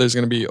 hey, the weather's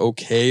going to be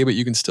okay, but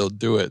you can still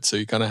do it. So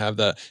you kind of have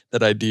that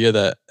idea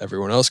that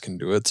everyone else can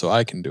do it, so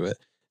I can do it.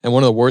 And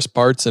one of the worst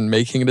parts in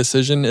making a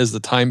decision is the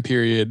time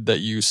period that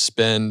you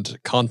spend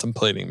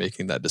contemplating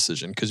making that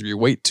decision. Because if you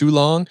wait too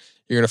long,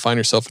 you're going to find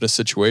yourself in a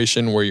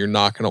situation where you're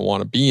not going to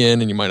want to be in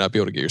and you might not be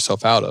able to get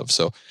yourself out of.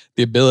 So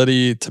the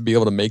ability to be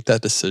able to make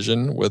that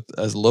decision with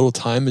as little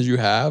time as you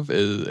have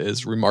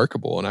is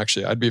remarkable. And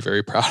actually, I'd be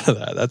very proud of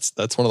that.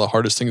 That's one of the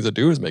hardest things to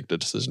do, is make the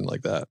decision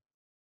like that.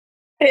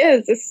 It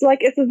is. It's like,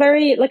 it's a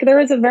very, like, there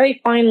is a very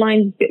fine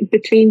line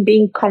between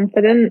being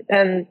confident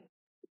and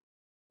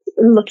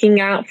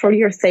looking out for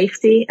your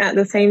safety at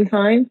the same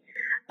time,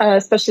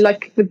 especially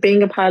like with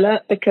being a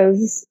pilot,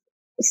 because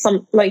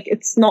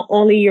it's not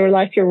only your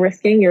life you're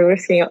risking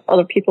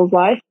other people's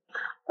life.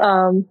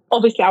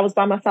 Obviously I was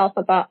by myself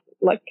at that,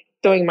 like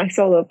doing my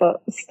solo,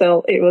 but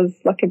still it was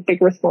like a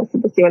big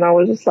responsibility, and I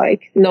was just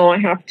like, no, I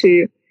have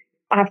to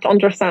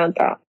understand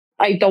that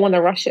I don't want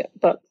to rush it,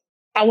 but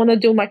I want to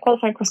do my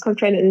qualifying cross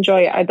country and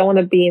enjoy it. I don't want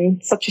to be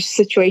in such a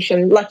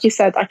situation, like you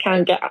said, I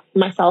can't get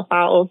myself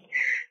out of.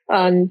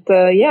 And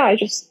I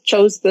just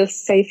chose this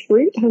safe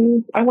route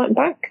and I went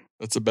back.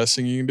 That's the best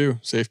thing you can do.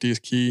 Safety is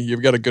key.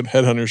 You've got a good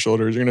head on your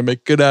shoulders. You're going to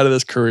make good out of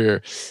this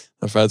career.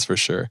 That's for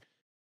sure.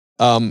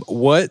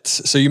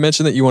 So you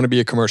mentioned that you want to be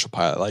a commercial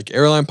pilot, like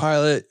airline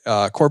pilot,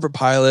 corporate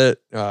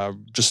pilot.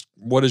 Just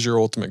what is your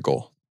ultimate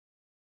goal?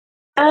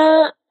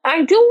 I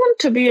do want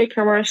to be a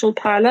commercial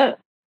pilot,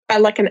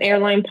 like an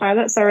airline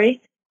pilot,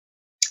 sorry.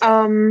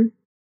 I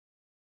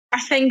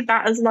think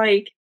that is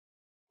like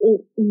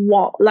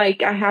what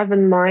like I have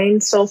in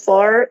mind so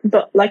far,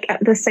 but like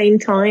at the same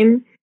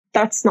time,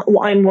 that's not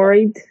what I'm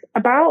worried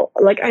about.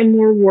 Like I'm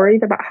more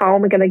worried about how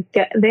am I going to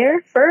get there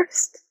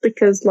first,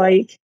 because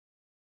like,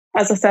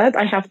 as I said,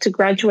 I have to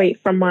graduate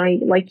from my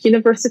like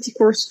university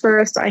course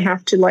first. I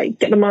have to like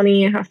get the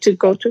money. I have to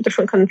go to a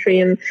different country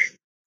and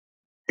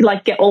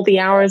like get all the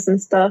hours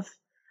and stuff.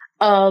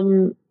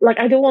 Like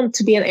I don't want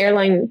to be an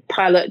airline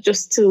pilot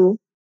just to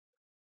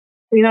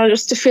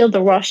feel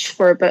the rush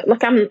for a bit.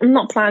 Like I'm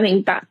not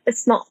planning that.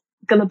 It's not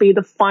gonna be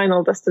the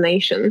final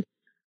destination,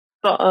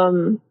 but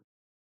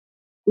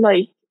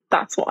like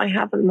that's what I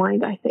have in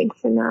mind. I think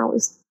for now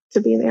is to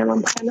be an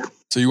airline pilot.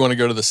 So you want to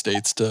go to the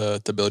States to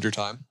build your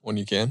time when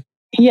you can?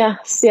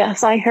 Yes.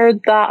 I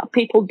heard that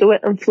people do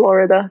it in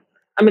Florida.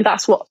 I mean,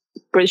 that's what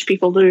British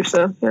people do.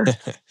 So yeah.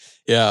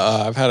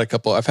 Yeah, I've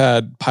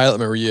had Pilot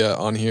Maria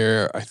on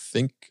here. I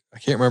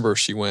can't remember if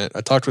she went.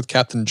 I talked with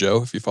Captain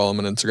Joe, if you follow him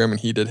on Instagram, and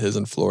he did his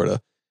in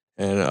Florida.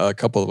 And a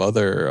couple of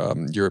other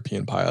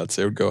European pilots.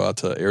 They would go out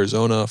to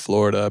Arizona,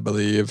 Florida, I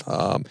believe.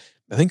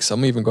 I think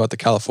some even go out to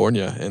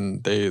California,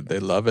 and they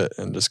love it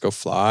and just go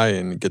fly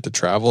and get to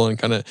travel and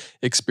kind of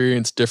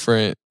experience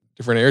different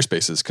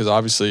airspaces, because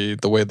obviously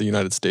the way the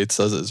United States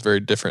does it is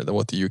very different than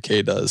what the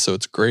UK does. So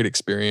it's a great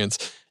experience.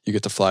 You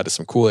get to fly to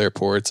some cool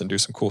airports and do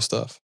some cool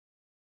stuff.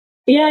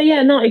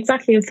 Yeah, no,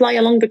 exactly. And fly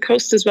along the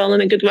coast as well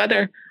in a good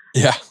weather.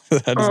 Yeah,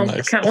 that is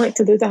nice. I can't wait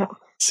to do that.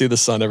 See the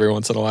sun every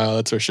once in a while,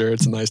 that's for sure.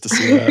 It's nice to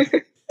see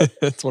that.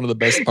 It's one of the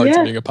best parts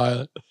of being a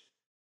pilot.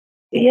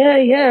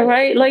 Yeah,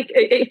 right. Like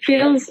it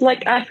feels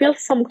like I feel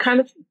some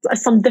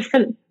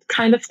different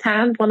kind of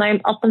tan when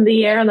I'm up in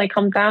the air and I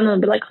come down and I'll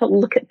be like, oh,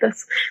 look at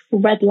this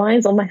red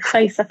lines on my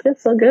face. I feel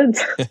so good.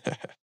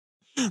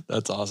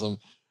 That's awesome.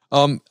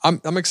 I'm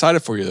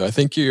excited for you though. I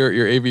think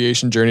your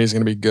aviation journey is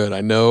going to be good.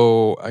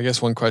 I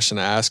guess one question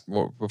to ask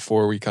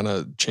before we kind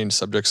of change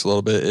subjects a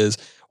little bit is,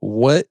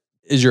 what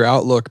is your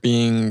outlook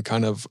being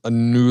kind of a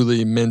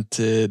newly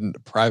minted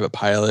private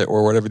pilot,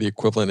 or whatever the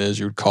equivalent is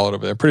you would call it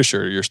over there? I'm pretty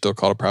sure you're still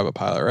called a private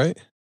pilot, right?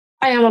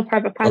 I am a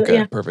private pilot. Okay,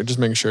 yeah. Perfect. Just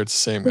making sure it's the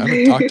same. I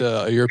haven't talked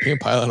to a European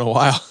pilot in a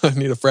while. I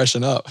need to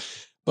freshen up.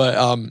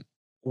 But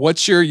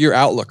what's your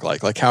outlook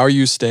like? Like, how are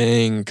you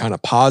staying kind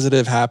of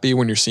positive, happy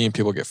when you're seeing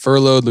people get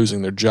furloughed,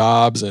 losing their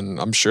jobs? And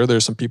I'm sure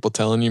there's some people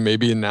telling you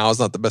maybe now is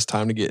not the best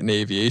time to get into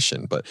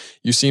aviation, but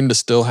you seem to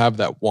still have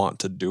that want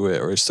to do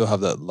it, or you still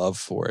have that love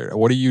for it.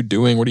 What are you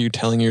doing? What are you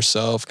telling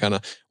yourself? Kind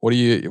of what are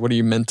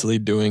you mentally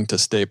doing to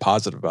stay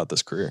positive about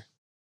this career?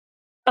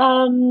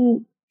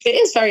 It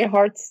is very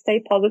hard to stay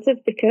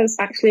positive, because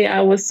actually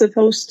I was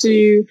supposed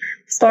to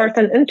start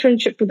an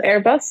internship with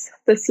Airbus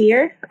this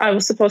year. I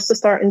was supposed to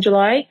start in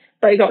July,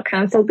 but it got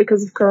cancelled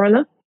because of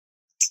Corona.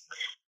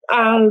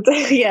 And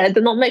yeah, it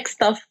did not make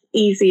stuff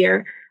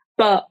easier.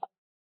 But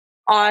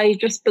I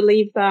just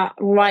believe that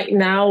right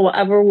now,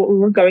 whatever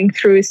we're going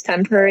through is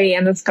temporary,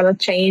 and it's going to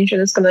change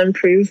and it's going to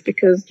improve,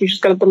 because you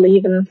just got to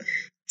believe in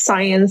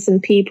science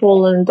and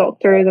people and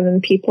doctors and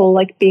then people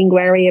like being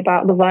wary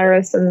about the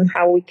virus and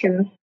how we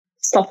can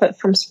stop it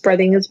from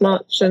spreading as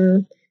much.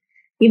 And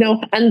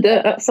and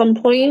at some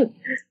point,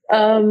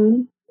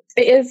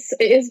 it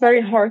is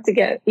very hard to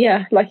get,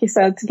 like you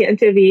said, to get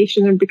into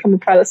aviation and become a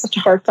pilot. Such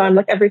a hard time.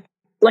 Like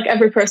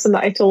every person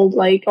that I told,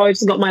 like, oh, I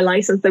just got my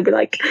license, they'd be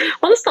like,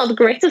 well, it's not the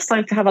greatest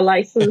time to have a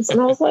license. And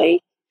I was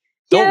like,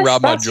 don't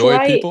rob my joy,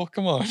 right. People.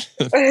 Come on.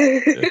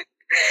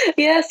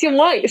 Yes, you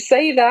might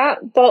say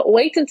that, but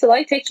wait until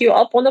I take you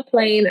up on a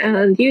plane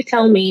and you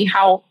tell me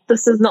how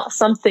this is not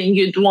something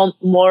you'd want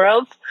more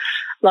of.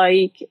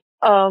 Like,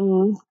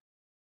 I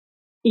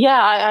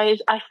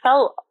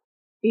felt,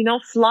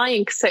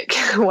 flying sick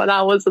when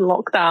I was in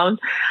lockdown.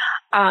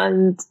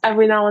 And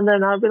every now and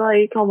then I'll be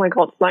like, oh my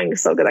God, flying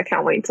is so good. I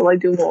can't wait till I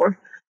do more.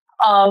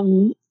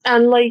 And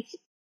like,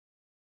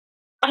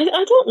 I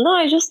don't know.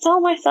 I just tell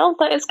myself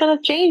that it's going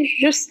to change.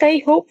 Just stay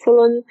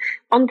hopeful and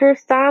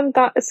understand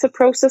that it's a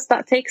process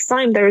that takes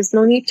time. There is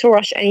no need to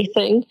rush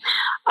anything.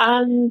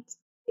 And,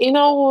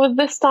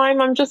 this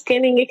time I'm just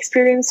gaining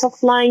experience of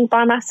flying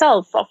by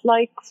myself, of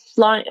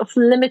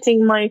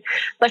limiting my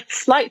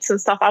flights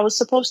and stuff. I was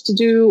supposed to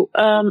do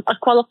a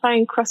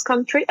qualifying cross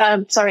country,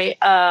 a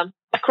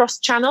cross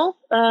channel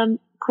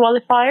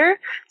qualifier.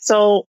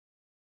 So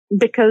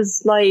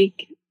because I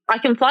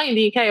can fly in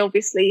the UK,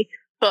 obviously,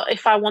 but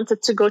if I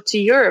wanted to go to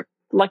Europe,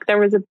 there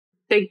was a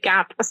big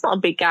gap. It's not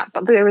a big gap,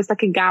 but there was a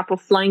gap of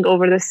flying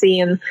over the sea,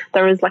 and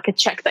there is a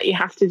check that you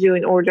have to do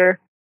in order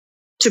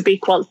to be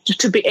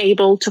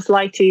able to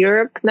fly to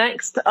Europe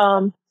next.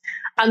 And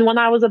when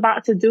I was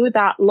about to do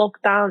that,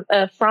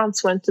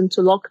 France went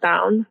into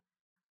lockdown,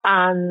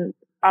 and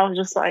I was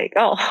just like,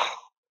 oh,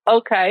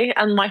 okay.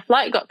 And my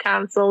flight got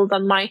cancelled,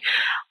 and my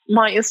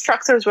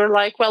instructors were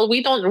like, well,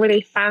 we don't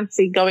really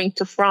fancy going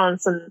to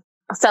France and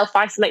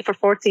self-isolate for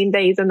 14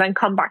 days and then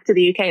come back to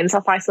the UK and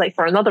self-isolate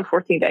for another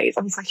 14 days.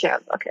 I was like, yeah,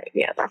 okay,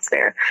 yeah, that's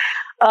fair.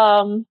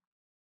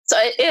 So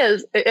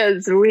it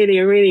is really,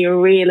 really,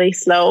 really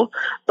slow.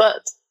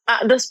 But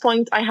at this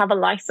point, I have a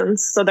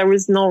license, so there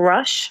is no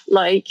rush.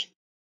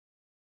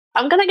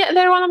 I'm going to get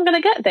there when I'm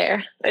going to get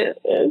there.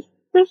 It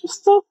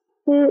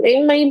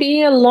may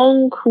be a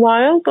long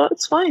while, but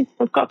it's fine.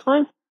 I've got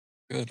time.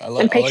 Good. I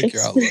like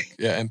your outlook.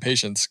 Yeah, and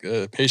patience.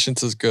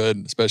 Patience is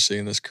good, especially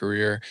in this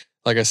career.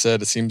 Like I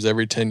said, it seems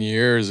every 10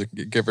 years,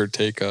 give or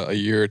take a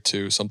year or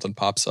two, something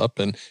pops up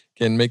and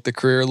can make the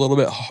career a little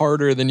bit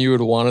harder than you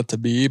would want it to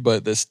be.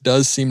 But this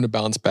does seem to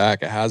bounce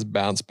back. It has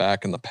bounced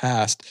back in the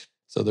past.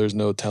 So there's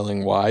no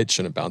telling why it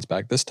shouldn't bounce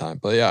back this time.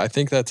 But yeah, I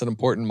think that's an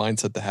important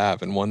mindset to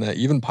have, and one that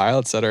even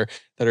pilots that are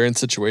in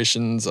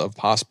situations of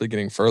possibly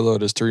getting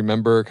furloughed is to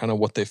remember kind of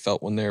what they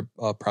felt when they're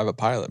a private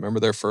pilot. Remember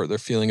their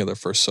feeling of their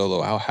first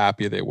solo, how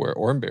happy they were,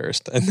 or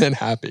embarrassed, and then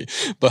happy.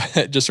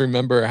 But just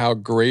remember how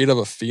great of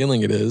a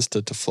feeling it is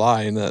to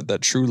fly, and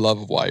that true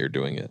love of why you're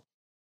doing it.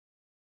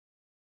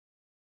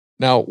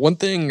 Now, one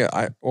thing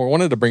I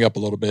wanted to bring up a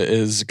little bit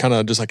is kind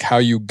of just how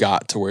you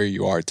got to where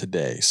you are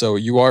today. So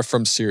you are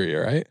from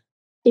Syria, right?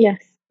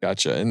 Yes.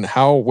 Gotcha. And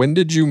when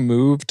did you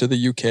move to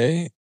the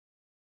UK?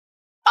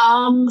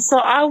 So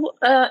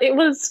it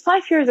was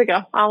 5 years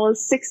ago. I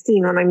was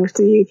 16 when I moved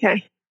to the UK.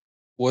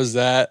 Was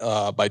that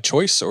by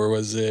choice, or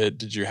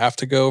did you have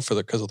to go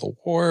because of the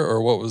war,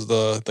 or what was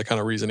the kind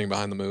of reasoning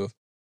behind the move?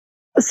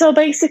 So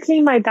basically,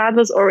 my dad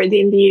was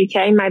already in the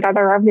UK. My dad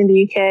arrived in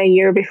the UK a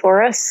year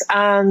before us,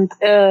 and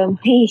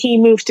he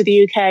moved to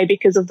the UK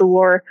because of the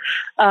war.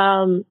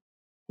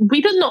 We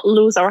did not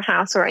lose our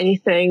house or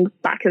anything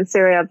back in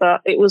Syria,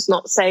 but it was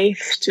not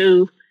safe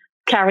to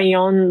carry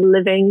on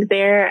living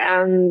there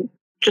and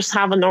just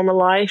have a normal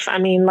life. I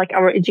mean,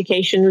 our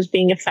education was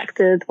being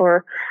affected,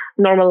 or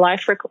normal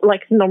life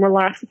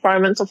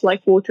requirements of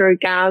water,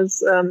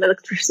 gas,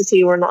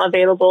 electricity were not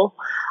available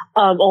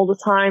all the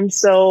time.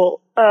 So,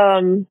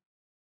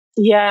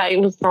 it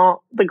was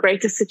not the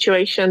greatest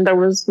situation. There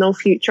was no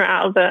future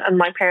out of it. And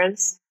my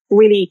parents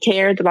really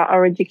cared about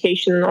our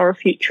education and our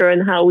future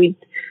and how we'd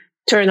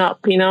turn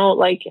up, in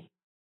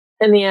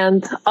the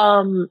end.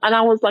 And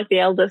I was the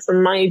eldest,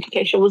 and my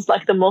education was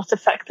the most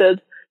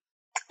affected.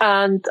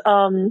 And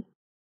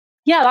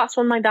that's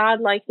when my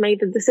dad made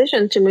the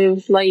decision to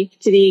move to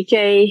the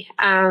UK.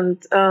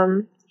 And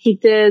he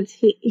did.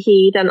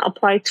 He then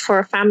applied for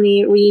a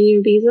family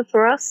reunion visa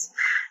for us.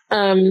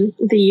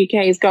 The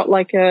UK has got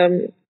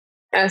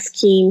a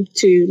scheme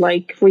to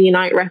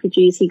reunite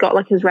refugees. He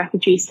got his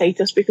refugee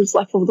status because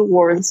of the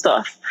war and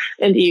stuff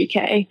in the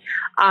UK.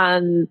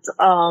 And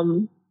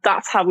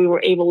that's how we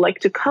were able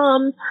to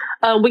come.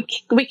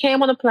 We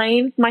came on a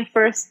plane. My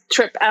first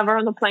trip ever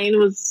on a plane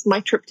was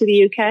my trip to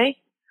the UK.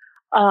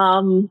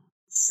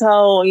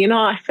 So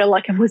I feel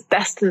like I was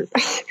destined.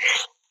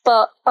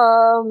 But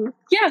when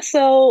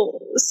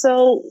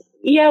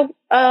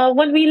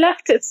we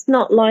left, it's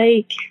not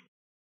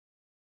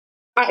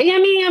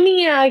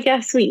I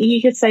guess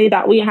you could say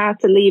that we had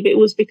to leave. It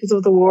was because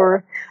of the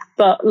war.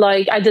 But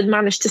I did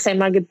manage to say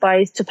my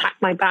goodbyes, to pack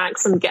my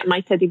bags and get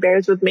my teddy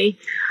bears with me,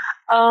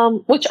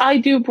 which I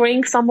do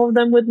bring some of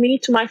them with me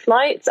to my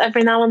flights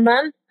every now and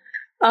then.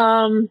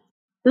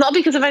 not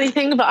because of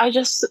anything, but I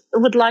just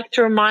would like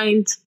to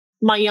remind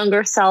my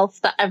younger self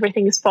that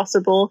everything is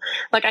possible.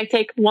 Like I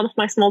take one of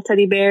my small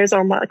teddy bears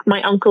or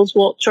my uncle's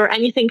watch or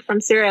anything from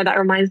Syria that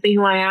reminds me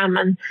who I am,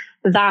 and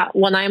that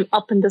when I'm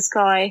up in the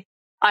sky,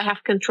 I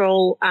have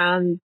control.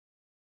 And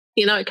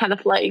it kind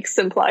of like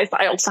implies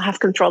that I also have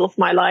control of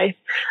my life.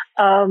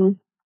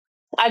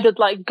 I did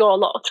like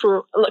go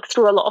through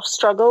a lot of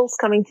struggles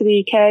coming to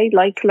the UK,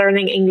 like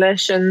learning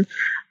English and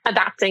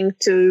adapting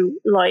to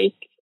like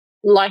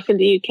life in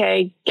the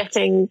UK,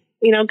 getting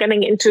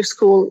into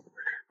school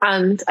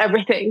and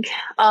everything.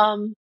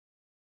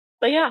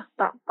 But yeah,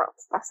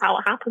 that's how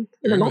it happened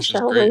in a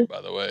nutshell. Which is great,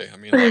 by the way. I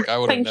mean, like I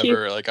would have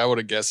never, like I would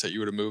have guessed that you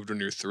would have moved when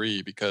you're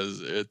 3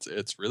 because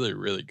it's really,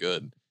 really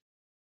good.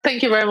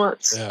 Thank you very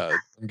much. Yeah,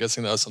 I'm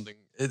guessing that was something.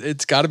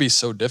 It's got to be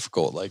so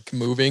difficult, like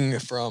moving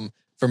from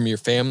your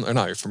family, or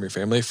not from your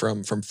family,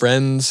 from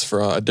friends,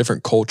 from a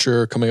different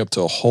culture, coming up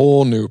to a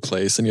whole new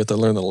place, and you have to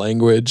learn the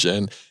language,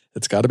 and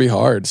it's got to be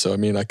hard. So, I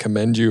mean, I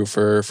commend you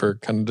for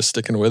kind of just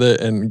sticking with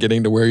it and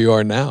getting to where you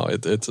are now.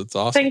 It's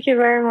awesome. Thank you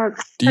very much.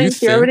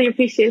 Thank you. I really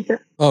appreciate it.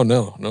 Oh,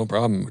 no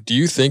problem. Do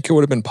you think it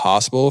would have been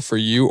possible for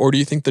you, or do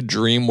you think the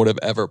dream would have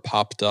ever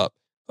popped up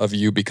of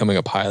you becoming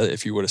a pilot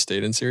if you would have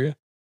stayed in Syria?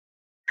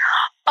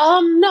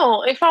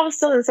 No. If I was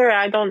still in Syria,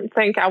 I don't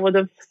think I would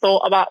have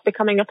thought about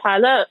becoming a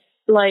pilot.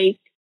 Like,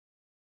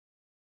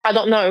 I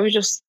don't know. It was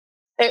just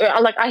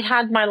like I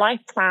had my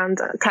life planned,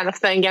 kind of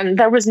thing, and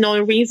there was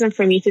no reason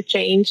for me to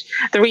change.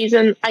 The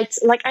reason I'd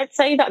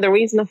say that the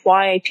reason of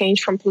why I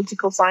changed from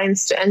political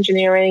science to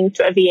engineering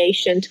to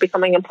aviation to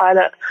becoming a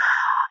pilot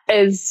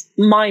is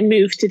my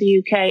move to the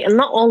UK, and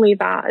not only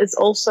that, is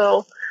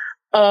also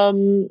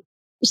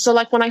so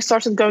like when I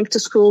started going to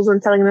schools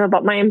and telling them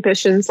about my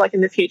ambitions, like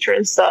in the future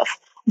and stuff,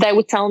 they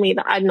would tell me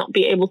that I'd not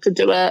be able to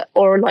do it,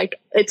 or like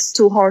it's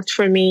too hard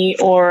for me,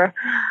 or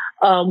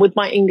with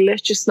my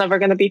English, just never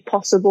going to be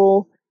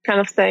possible, kind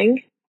of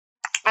thing.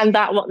 And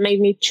that what made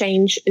me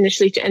change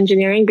initially to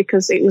engineering,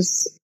 because it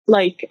was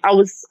like I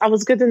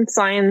was good in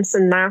science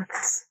and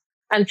maths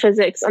and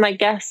physics, and I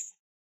guess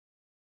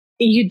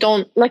you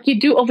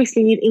do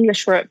obviously need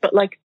English for it, but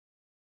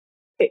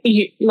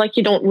you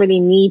don't really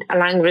need a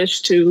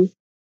language to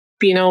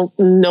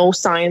know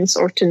science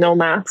or to know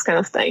maths, kind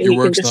of thing. Your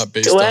work's not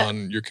based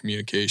on your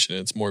communication;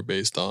 it's more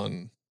based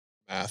on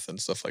math and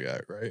stuff like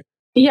that, right?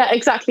 Yeah,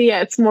 exactly.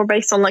 Yeah, it's more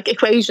based on like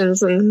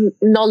equations and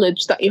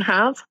knowledge that you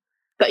have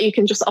that you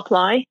can just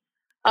apply.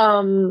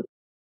 So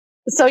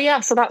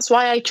that's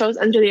why I chose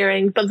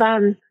engineering. But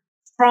then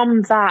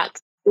from that,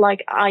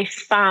 like I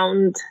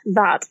found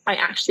that I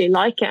actually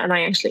like it and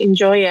I actually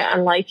enjoy it,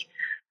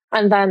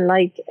 and then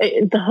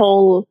the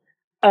whole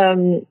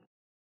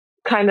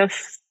kind of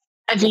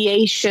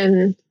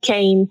aviation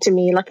came to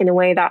me like in a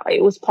way that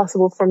it was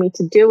possible for me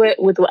to do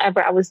it with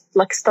whatever I was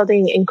like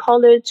studying in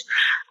college,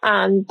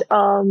 and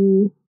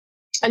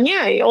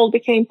yeah, it all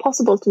became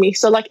possible to me.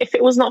 So like if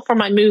it was not for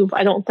my move,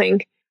 I don't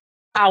think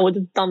I would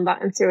have done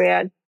that in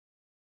Syria.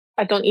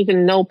 I don't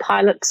even know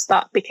pilots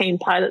that became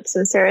pilots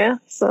in Syria.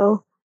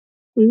 So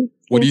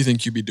what do you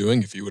think you'd be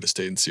doing if you would have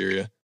stayed in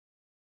Syria?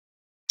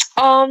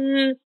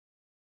 I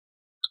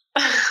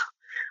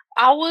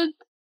would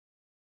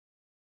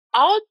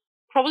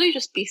probably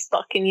just be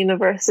stuck in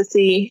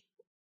university,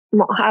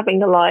 not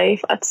having a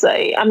life, I'd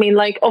say. I mean,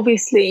 like,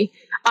 obviously,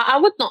 I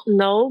would not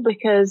know,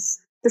 because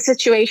the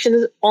situation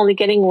is only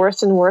getting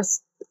worse and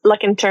worse,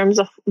 like, in terms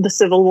of the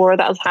civil war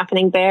that is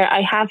happening there.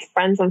 I have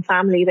friends and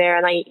family there,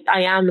 and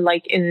I am,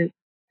 like, in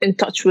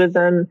touch with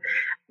them,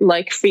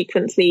 like,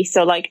 frequently.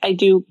 So, like, I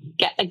do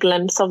get a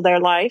glimpse of their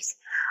lives.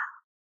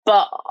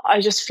 But I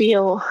just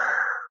feel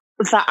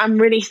that I'm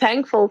really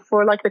thankful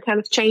for, like, the kind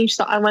of change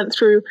that I went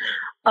through,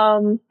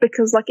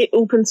 because like it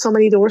opened so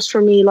many doors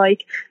for me.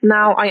 Like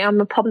now I am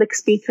a public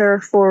speaker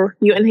for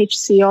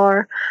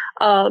UNHCR.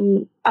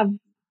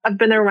 I've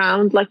been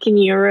around like in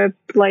Europe,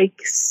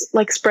 like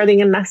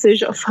spreading a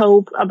message of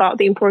hope about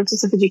the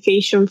importance of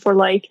education for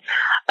like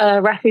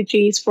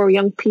refugees, for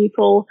young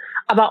people,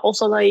 about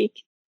also like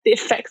the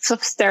effects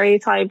of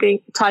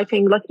stereotyping.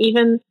 Like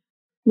even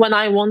when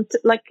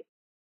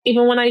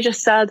I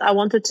just said I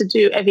wanted to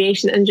do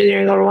aviation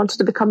engineering or wanted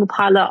to become a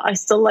pilot, I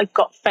still like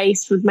got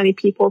faced with many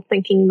people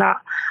thinking that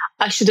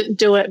I shouldn't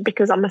do it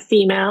because I'm a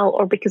female,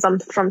 or because I'm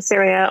from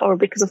Syria, or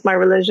because of my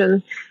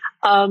religion.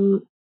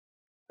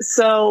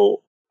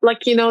 So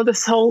like,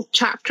 this whole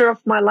chapter of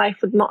my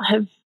life would not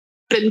have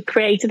been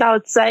created, I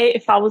would say,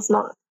 if I was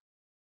not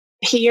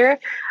here.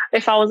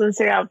 If I was in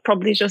Syria, I would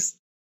probably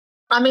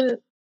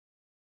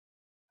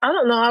I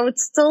don't know. I would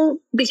still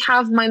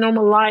have my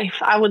normal life.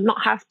 I would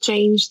not have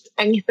changed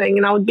anything,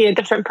 and I would be a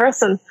different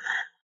person.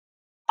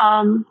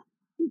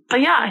 But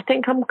yeah, I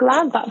think I'm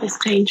glad that this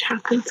change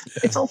happened.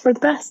 Yeah. It's all for the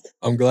best.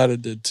 I'm glad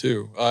it did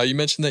too. You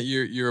mentioned that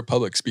you're a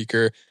public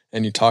speaker,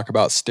 and you talk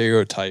about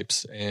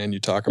stereotypes, and you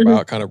talk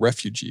about kind of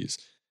refugees.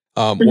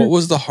 What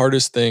was the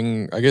hardest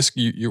thing? I guess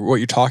what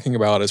you're talking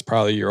about is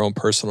probably your own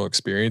personal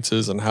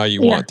experiences and how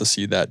you want to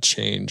see that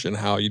change, and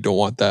how you don't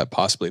want that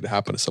possibly to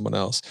happen to someone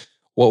else.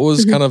 What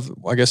was kind of,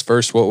 I guess,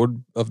 first, what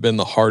would have been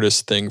the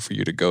hardest thing for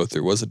you to go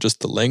through? Was it just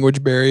the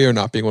language barrier,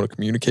 not being able to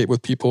communicate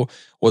with people?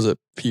 Was it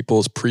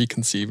people's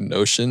preconceived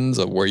notions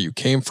of where you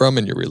came from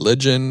and your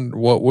religion?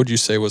 What would you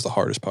say was the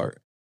hardest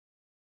part?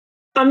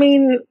 I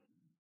mean,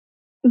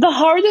 the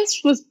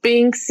hardest was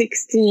being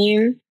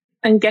 16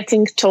 and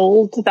getting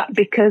told that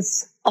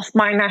because of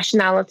my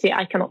nationality,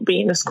 I cannot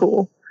be in a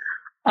school.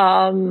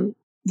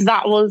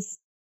 That was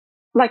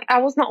like, I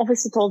was not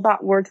obviously told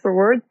that word for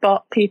word,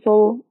 but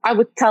people, I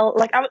would tell,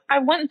 like, I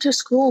went to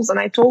schools and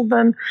I told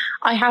them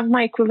I have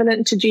my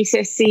equivalent to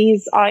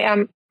GCSEs. I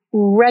am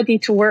ready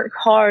to work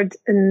hard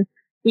and,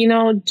 you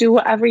know, do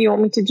whatever you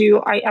want me to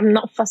do. I am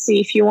not fussy.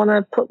 If you want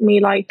to put me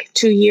like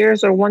 2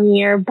 years or 1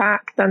 year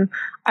back, then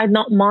I'd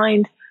not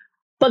mind.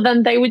 But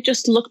then they would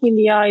just look me in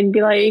the eye and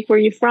be like, where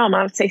are you from?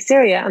 I would say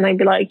Syria. And I'd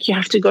be like, you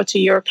have to go to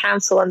your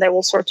council and they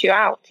will sort you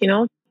out, you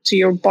know, to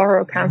your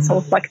borough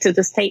council, like to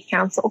the state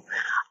council.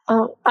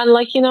 And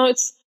like, you know,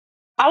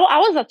 I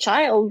was a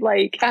child,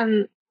 like,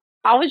 and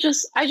I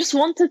just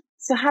wanted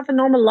to have a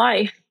normal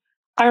life.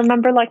 I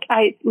remember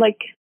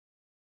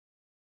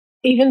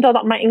even though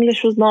that my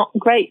English was not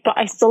great, but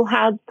I still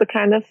had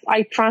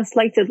I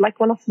translated like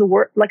one of the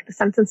like the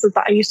sentences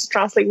that I used to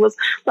translate was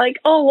like,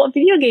 oh, what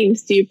video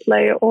games do you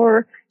play?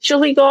 Or shall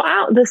we go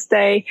out this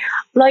day?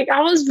 Like, I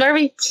was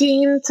very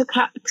keen to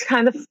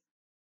kind of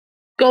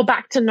go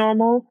back to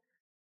normal.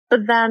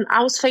 But then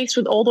I was faced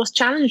with all those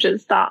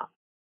challenges that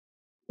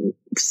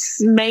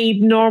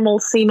made normal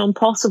seem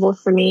impossible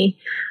for me.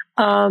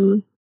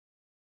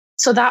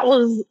 So that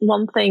was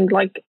one thing.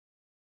 Like,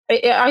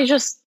 I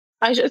just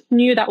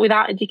knew that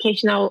without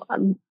education,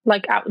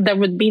 there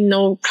would be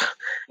no,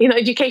 you know,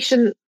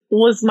 education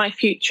was my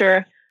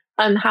future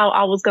and how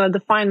I was going to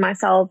define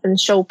myself and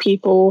show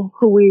people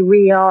who we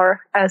really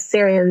are as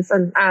Syrians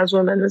and as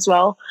women as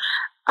well.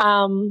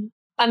 And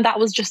that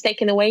was just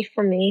taken away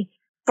from me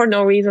for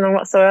no reason or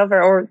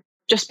whatsoever, or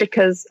just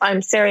because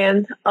I'm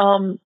Syrian.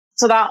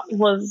 So that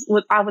was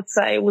what I would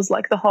say was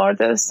like the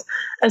hardest,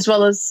 as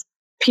well as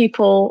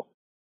people,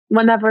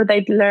 whenever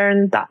they'd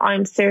learn that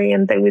I'm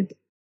Syrian, they would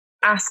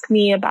ask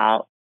me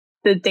about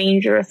the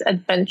dangerous,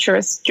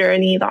 adventurous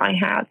journey that I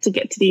had to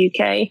get to the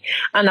UK.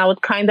 And I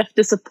would kind of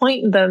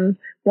disappoint them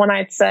when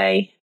I'd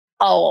say,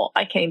 oh,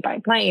 I came by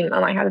plane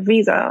and I had a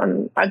visa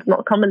and I did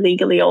not come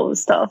illegally, all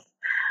this stuff.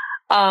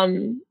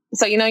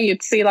 So, you know,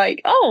 you'd see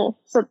like, oh,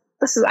 so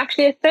this is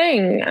actually a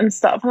thing and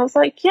stuff. And I was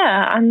like,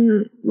 yeah.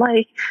 And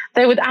like,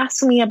 they would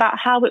ask me about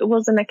how it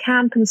was in a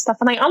camp and stuff.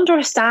 And I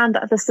understand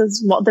that this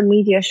is what the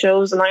media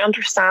shows. And I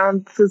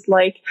understand this is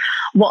like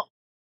what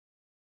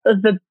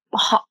the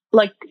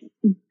like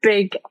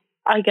big,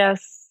 I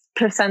guess,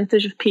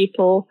 percentage of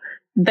people,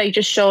 they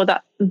just show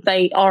that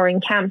they are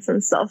in camps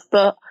and stuff.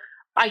 But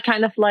I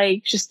kind of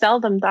like just tell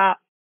them that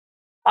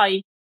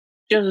I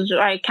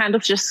kind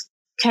of just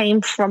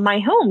came from my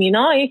home, you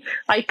know. I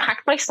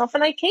packed my stuff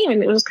and I came,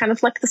 and it was kind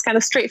of like this kind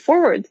of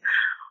straightforward.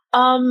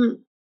 So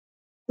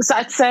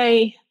I'd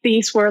say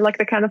these were like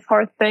the kind of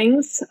hard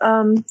things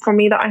for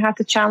me that I had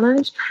to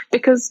challenge,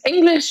 because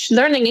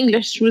learning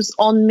English was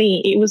on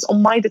me. It was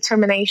on my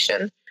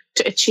determination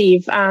to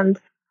achieve. And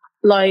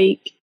I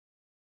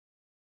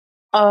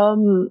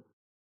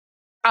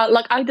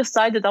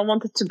decided I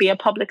wanted to be a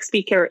public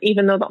speaker,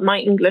 even though that my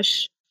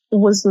English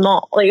was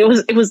not like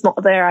it was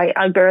not there.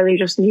 I barely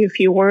just knew a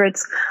few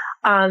words.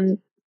 And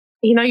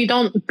you know, you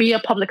don't be a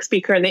public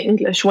speaker in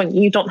English when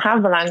you don't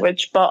have the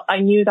language. But I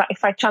knew that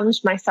if I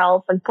challenged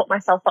myself and put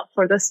myself up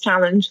for this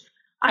challenge,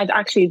 I'd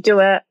actually do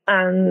it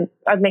and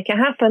I'd make it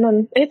happen.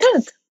 And it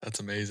did. That's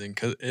amazing,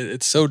 because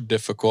it's so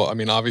difficult. I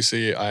mean,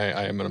 obviously,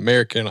 I am an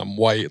American. I'm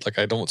white. Like,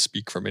 I don't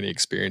speak from any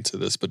experience of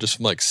this, but just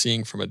from like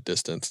seeing from a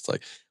distance, it's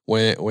like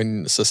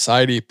when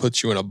society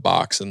puts you in a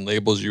box and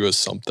labels you as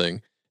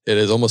something, it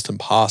is almost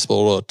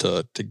impossible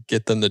to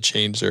get them to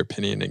change their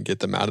opinion and get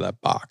them out of that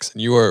box.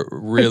 And you are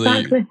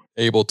really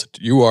able to.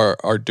 You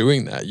are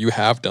doing that. You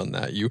have done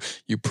that. You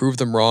proved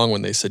them wrong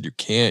when they said you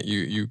can't.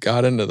 You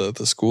got into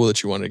the school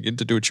that you wanted to get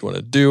to do what you want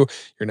to do.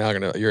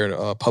 You're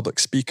a public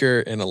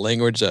speaker in a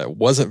language that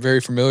wasn't very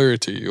familiar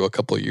to you a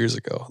couple of years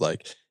ago.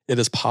 Like, it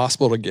is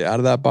possible to get out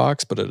of that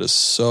box, but it is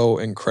so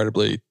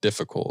incredibly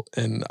difficult.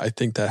 And I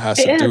think that has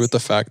to do with the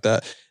fact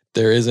that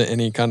there isn't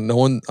any kind of, no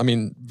one, I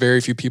mean, very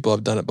few people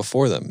have done it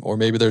before them, or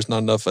maybe there's not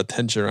enough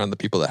attention around the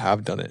people that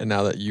have done it. And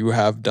now that you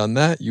have done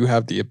that, you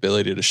have the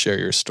ability to share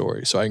your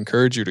story. So I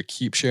encourage you to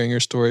keep sharing your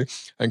story.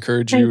 I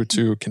encourage you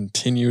to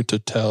continue to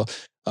tell,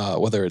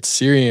 whether it's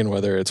Syrian,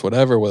 whether it's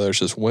whatever, whether it's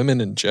just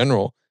women in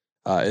general.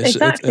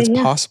 It's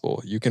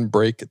possible. You can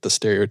break the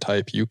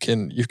stereotype. You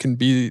can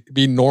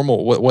be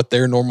normal, what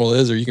their normal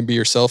is, or you can be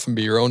yourself and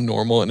be your own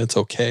normal, and it's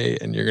okay,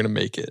 and you're going to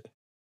make it.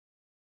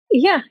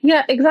 Yeah,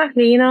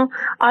 exactly. You know,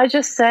 I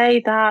just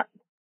say that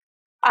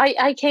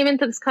I came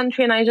into this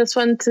country and I just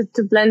went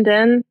to blend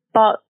in,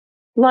 but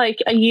like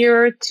a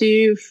year or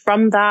two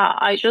from that,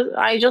 I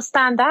just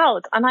stand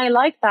out, and I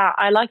like that.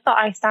 I like that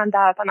I stand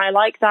out, and I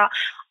like that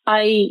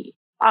I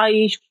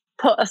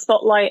put a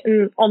spotlight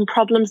on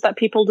problems that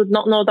people did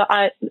not know that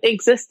I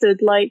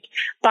existed. Like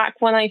back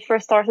when I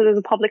first started as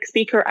a public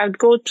speaker, I would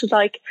go to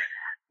like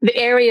the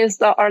areas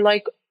that are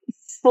like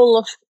full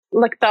of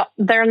like that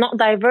they're not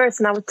diverse,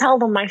 and I would tell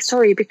them my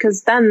story,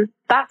 because then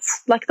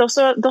that's like those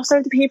are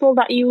the people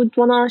that you would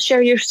want to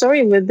share your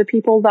story with, the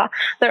people that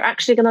they're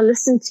actually going to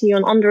listen to you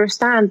and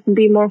understand and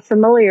be more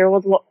familiar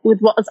with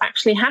what is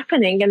actually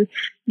happening, and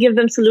give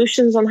them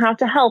solutions on how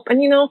to help.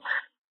 And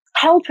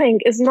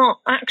helping is not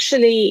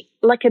actually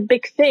like a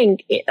big thing.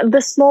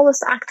 The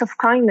smallest act of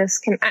kindness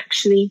can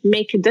actually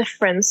make a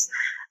difference.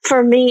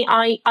 For me,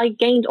 I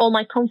gained all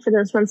my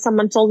confidence when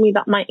someone told me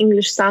that my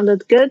English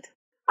sounded good.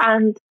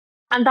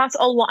 And that's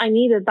all what I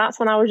needed. That's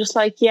when I was just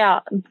like, yeah,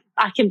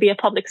 I can be a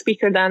public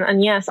speaker then.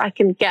 And yes, I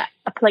can get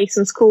a place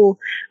in school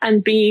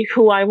and be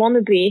who I want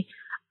to be.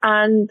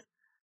 And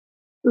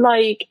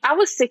like, I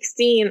was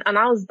 16 and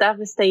I was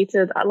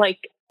devastated.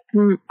 Like,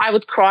 I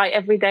would cry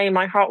every day.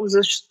 My heart was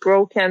just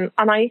broken.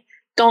 And I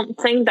don't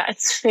think that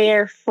it's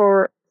fair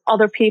for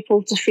other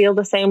people to feel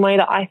the same way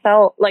that I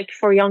felt. Like,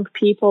 for young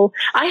people,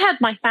 I had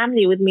my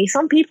family with me.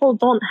 Some people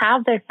don't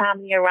have their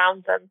family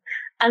around them,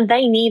 and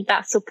they need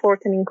that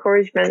support and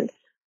encouragement.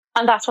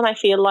 And that's when I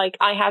feel like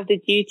I have the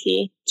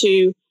duty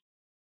to,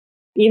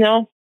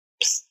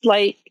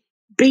 like,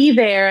 be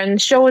there and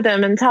show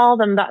them and tell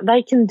them that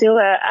they can do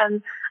it,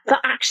 and that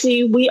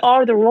actually we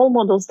are the role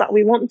models that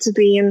we want to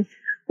be. And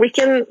we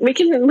can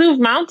move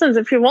mountains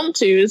if we want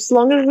to, as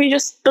long as we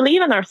just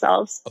believe in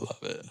ourselves. I love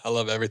it. I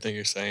love everything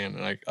you're saying,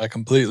 and I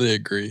completely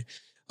agree.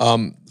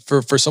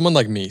 For someone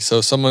like me, so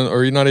someone,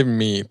 or not even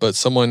me, but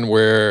someone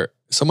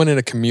in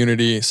a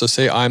community, so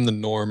say I'm the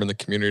norm in the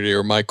community,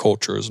 or my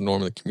culture is the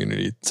norm in the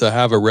community, to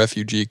have a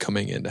refugee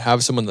coming in, to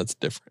have someone that's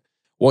different.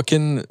 What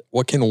can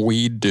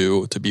we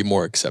do to be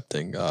more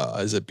accepting?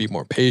 Is it be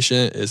more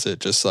patient? Is it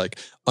just like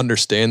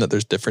understand that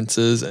there's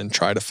differences and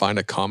try to find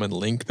a common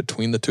link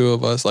between the two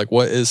of us? Like,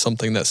 what is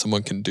something that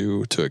someone can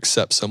do to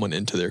accept someone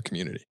into their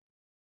community?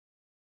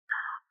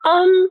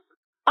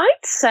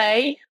 I'd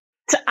say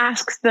to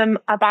ask them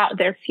about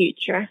their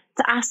future,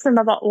 to ask them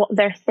about what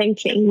they're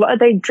thinking, what are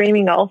they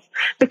dreaming of?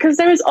 Because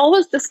there is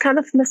always this kind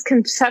of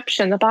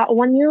misconception about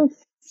when you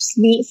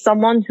meet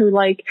someone who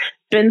like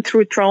been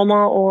through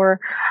trauma or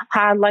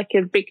had like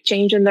a big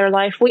change in their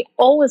life. We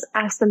always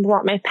ask them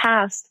about my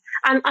past.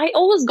 And I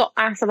always got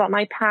asked about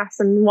my past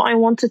and what I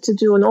wanted to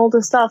do and all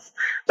this stuff.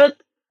 But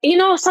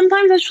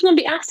sometimes I just want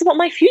to be asked about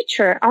my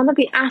future. I want to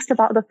be asked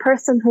about the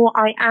person who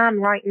I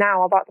am right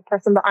now, about the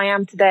person that I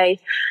am today.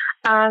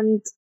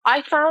 And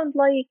I found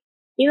like,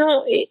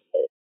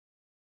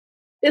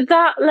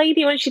 that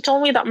lady, when she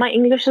told me that my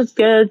English is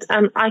good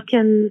and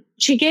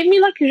she gave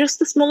me like just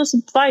the smallest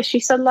advice. She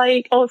said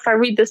like, oh, if I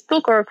read this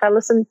book, or if I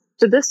listen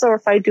to this, or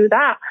if I do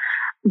that,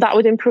 that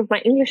would improve my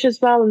English as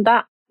well. And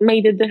that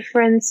made a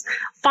difference.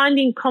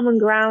 Finding common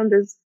ground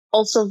is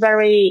also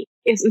very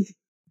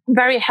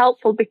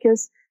helpful,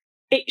 because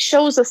it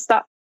shows us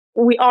that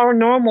we are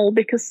normal,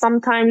 because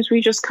sometimes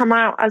we just come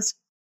out as,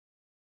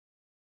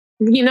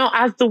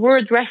 as the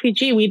word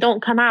refugee. We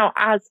don't come out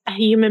as a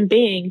human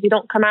being. We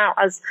don't come out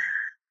as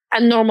a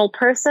normal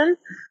person.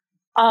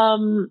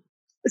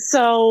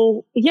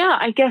 So yeah,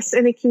 I guess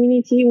in a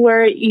community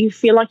where you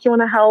feel like you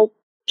want to help,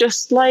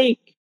 just like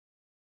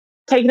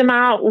take them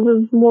out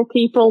with more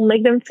people,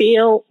 make them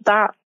feel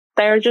that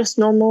they're just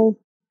normal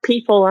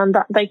people and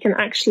that they can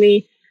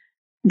actually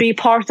be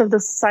part of the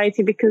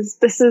society. Because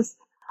this is,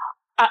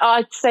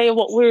 I'd say,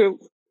 what we're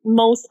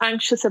most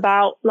anxious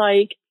about.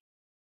 Like,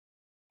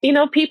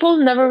 people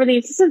never really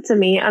listen to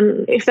me.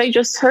 And if they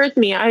just heard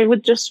me, I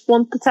would just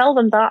want to tell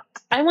them that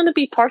I want to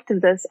be part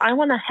of this. I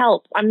want to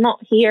help. I'm not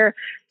here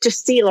to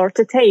steal or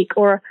to take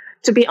or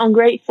to be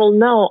ungrateful.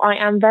 No, I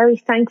am very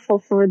thankful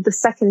for the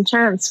second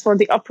chance, for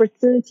the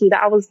opportunity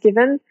that I was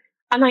given.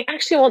 And I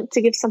actually want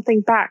to give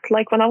something back.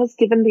 Like when I was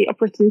given the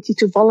opportunity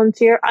to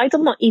volunteer, I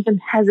did not even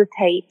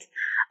hesitate,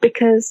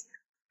 because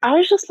I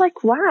was just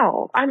like,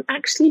 wow, I'm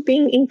actually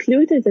being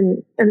included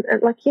in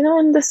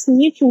this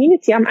new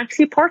community. I'm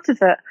actually part of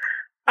it.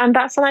 And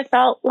that's when I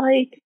felt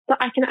like that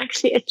I can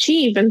actually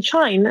achieve and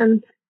shine,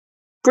 and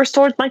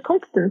restored my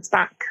confidence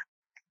back.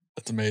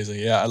 That's amazing.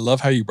 Yeah, I love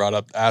how you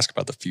ask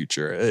about the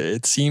future.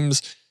 It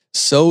seems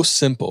so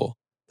simple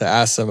to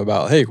ask them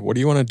about, hey, what do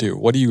you want to do?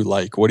 What do you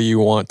like? What do you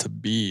want to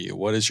be?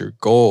 What is your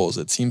goals?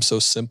 It seems so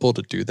simple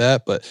to do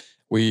that, but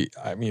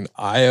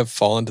I have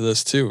fallen to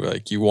this too.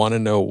 Like, you want to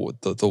know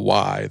the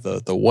why,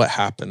 the what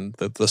happened,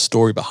 the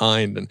story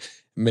behind, and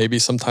maybe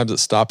sometimes it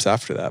stops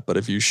after that. But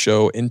if you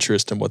show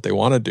interest in what they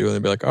want to do, and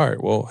they'll be like, all right,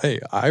 well, hey,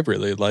 I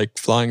really like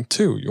flying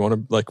too. You want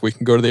to, like, we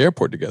can go to the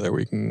airport together.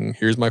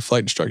 Here's my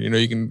flight instructor.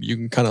 You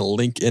can kind of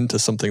link into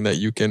something that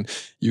you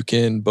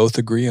can both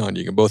agree on.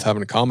 You can both have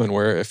in common,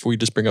 where if we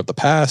just bring up the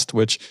past,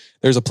 which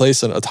there's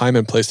a time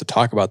and place to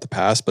talk about the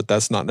past, but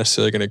that's not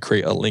necessarily going to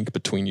create a link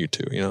between you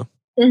two,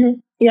 Mm-hmm.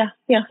 Yeah,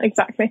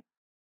 exactly.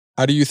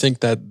 How do you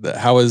think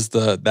how is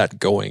that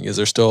going? Is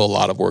there still a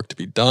lot of work to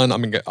be done? I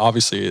mean,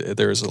 obviously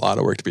there's a lot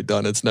of work to be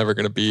done. It's never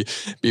going to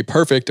be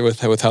perfect with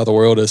how the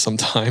world is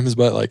sometimes,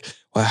 but like,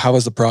 how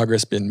has the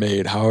progress been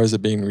made? How is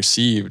it being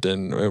received,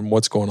 and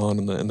what's going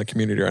on in the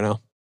community right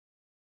now?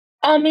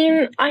 I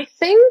mean, I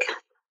think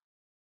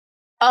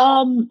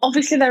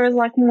obviously there is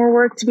like more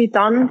work to be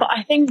done, but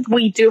I think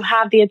we do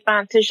have the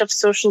advantage of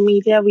social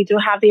media. We do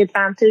have the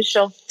advantage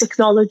of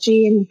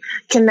technology and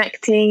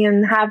connecting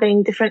and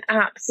having different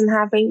apps and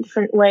having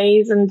different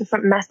ways and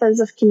different methods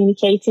of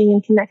communicating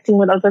and connecting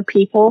with other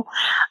people.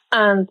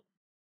 And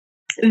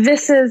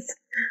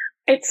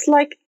it's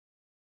like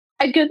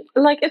a good,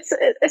 like it's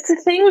a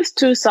thing with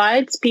two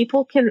sides.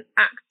 People can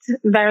act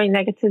very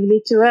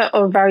negatively to it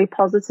or very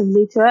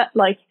positively to it.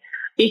 Like,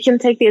 you can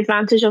take the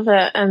advantage of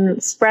it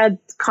and spread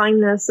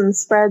kindness and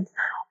spread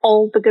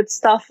all the good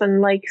stuff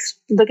and like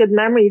the good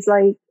memories,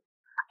 like,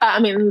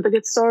 the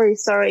good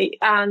stories, sorry.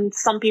 And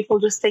some people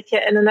just take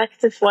it in a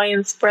negative way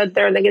and spread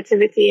their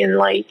negativity and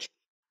like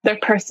their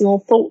personal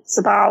thoughts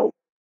about,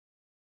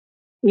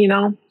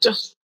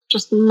 just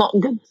not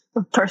good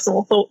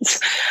personal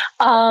thoughts.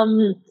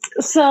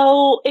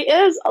 So it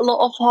is a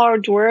lot of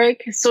hard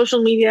work.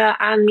 Social media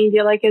and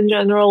media, like in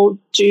general,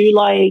 do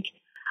like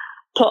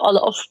put a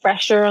lot of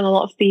pressure on a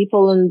lot of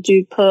people and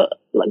do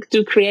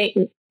create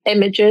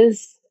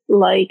images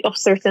like of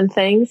certain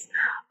things.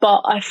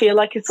 But I feel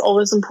like it's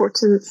always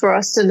important for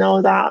us to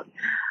know that,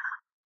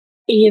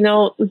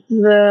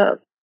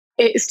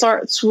 it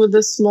starts with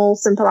a small,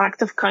 simple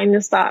act of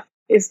kindness that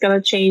is going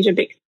to change a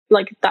big,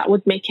 like that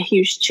would make a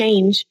huge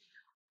change.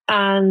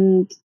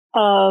 And,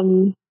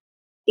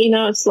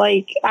 it's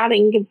like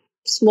adding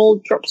small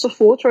drops of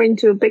water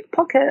into a big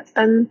bucket,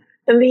 and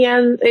in the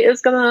end, it is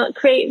going to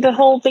create the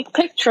whole big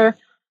picture.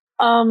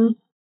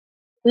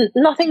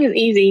 Nothing is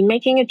easy.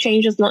 Making a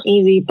change is not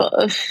easy,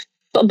 but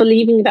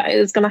believing that it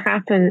is going to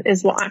happen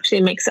is what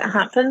actually makes it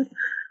happen.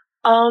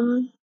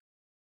 So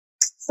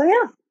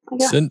yeah.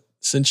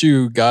 Since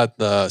you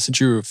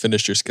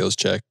finished your skills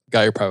check,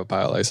 got your private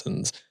pilot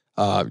license,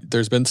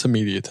 there's been some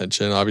media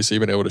attention. Obviously,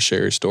 you've been able to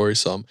share your story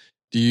some.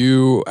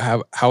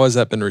 How has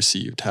that been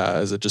received?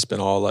 Has it just been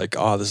all like,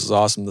 oh, this is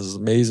awesome, this is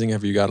amazing?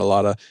 Have you got a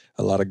lot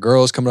of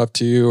girls coming up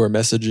to you or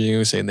messaging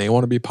you saying they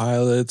want to be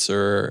pilots,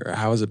 or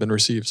how has it been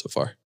received so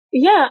far?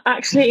 Yeah,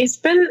 actually, it's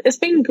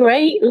been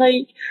great.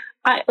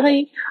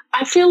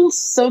 I feel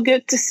so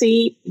good to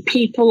see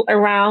people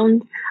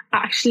around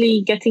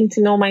actually getting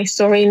to know my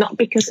story, not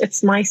because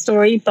it's my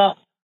story, but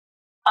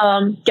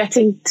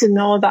getting to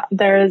know that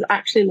there is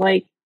actually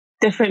like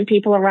different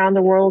people around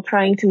the world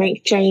trying to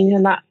make change,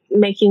 and that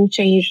making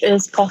change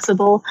is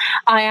possible.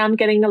 I am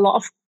getting a lot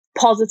of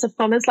positive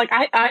comments. Like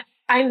I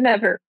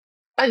never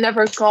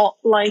got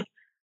like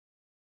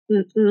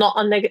not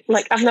a negative,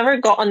 like I've never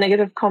got a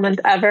negative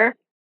comment ever.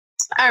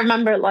 I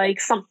remember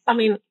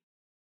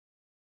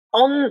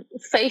on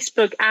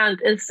Facebook and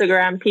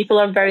Instagram, people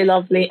are very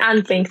lovely,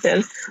 and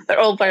LinkedIn, they're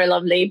all very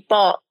lovely,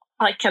 but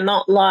I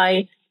cannot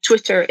lie,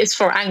 Twitter is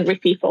for angry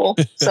people.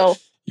 So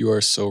you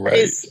are so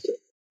right.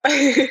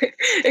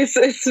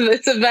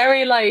 It's a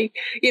very like,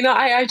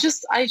 I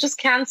just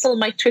cancel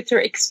my Twitter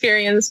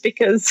experience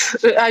because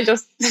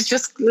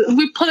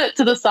we put it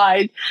to the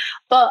side.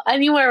 But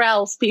anywhere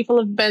else, people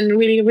have been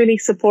really, really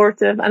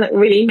supportive, and it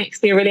really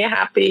makes me really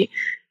happy.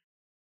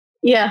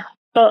 Yeah.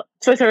 But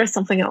Twitter is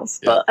something else.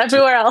 Yeah, but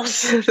everywhere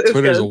else,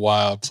 Twitter's a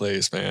wild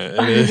place, man.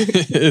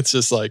 It's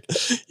just like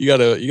you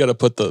gotta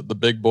put the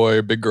big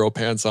boy, big girl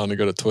pants on to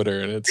go to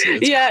Twitter, and it's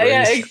crazy.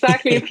 Yeah,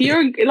 exactly. If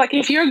you're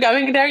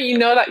going there, you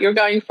know that you're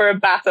going for a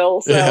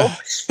battle, so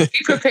be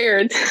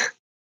prepared.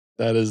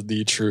 That is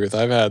the truth.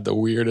 I've had the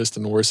weirdest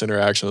and worst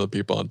interaction with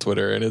people on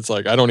Twitter, and it's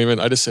like I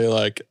just say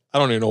like I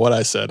don't even know what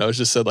I said. I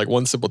just said like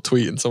one simple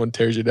tweet, and someone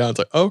tears you down. It's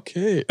like,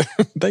 okay,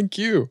 thank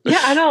you.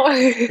 Yeah, I know.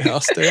 Yeah, I'll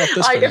stay off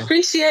this. I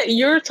appreciate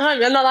your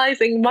time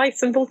analyzing my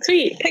simple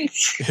tweet.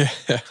 Thanks.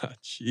 Yeah,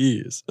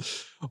 jeez.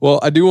 Well,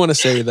 I do want to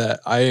say that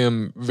I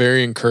am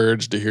very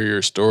encouraged to hear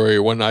your story.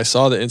 When I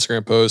saw the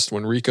Instagram post,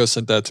 when Rico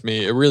sent that to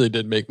me, it really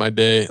did make my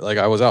day. Like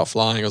I was out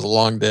flying, it was a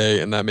long day,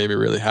 and that made me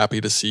really happy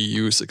to see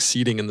you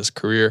succeeding in this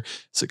career,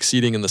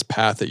 succeeding in this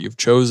path that you've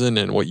chosen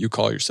and what you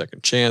call your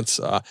second chance.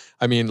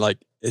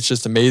 It's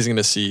just amazing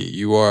to see.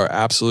 You are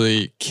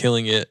absolutely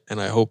killing it, and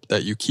I hope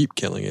that you keep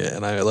killing it.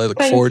 And I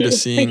look forward to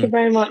seeing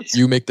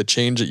you make the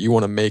change that you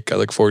want to make. I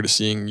look forward to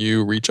seeing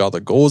you reach all the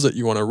goals that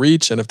you want to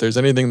reach. And if there's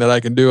anything that I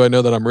can do, I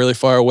know that I'm really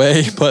far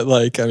away, but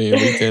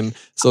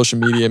social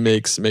media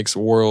makes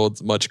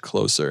worlds much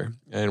closer,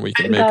 and we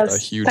can make a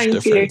huge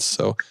difference.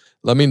 So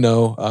let me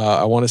know.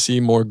 I want to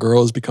see more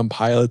girls become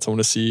pilots. I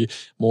want to see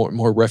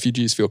more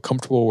refugees feel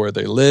comfortable where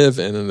they live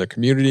and in the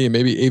community. And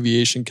maybe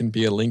aviation can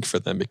be a link for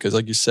them, because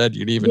like you said,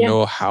 you didn't even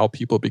know how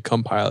people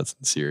become pilots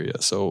in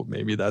Syria. So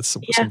maybe that's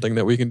something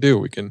that we can do.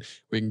 We can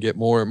get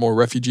more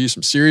refugees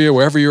from Syria,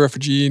 wherever you're a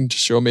refugee, and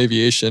just show them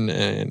aviation.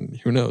 And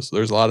who knows?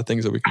 There's a lot of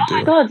things that we can do. Oh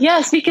my God,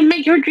 yes, we can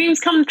make your dreams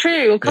come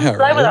true. Come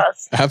fly with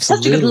us.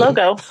 Absolutely. Such a good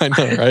logo. I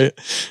know, right?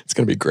 It's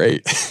going to be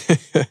great.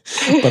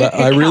 But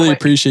I really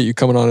appreciate you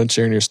coming on and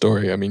sharing your story.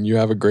 story. I mean, you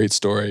have a great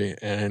story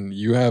and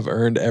you have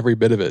earned every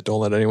bit of it. Don't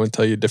let anyone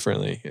tell you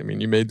differently. I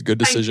mean, you made good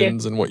Thank you.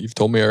 decisions in what you've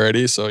told me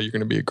already. So you're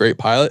going to be a great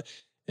pilot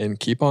and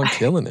keep on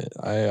killing it.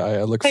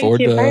 I look Thank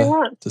forward you very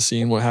much. to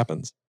seeing what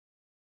happens.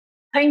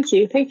 Thank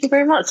you. Thank you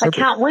very much. Perfect.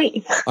 I can't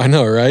wait. I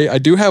know, right? I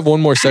do have one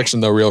more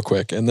section though, real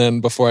quick. And then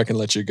before I can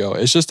let you go,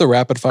 it's just a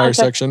rapid fire Okay.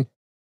 section.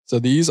 So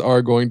these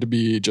are going to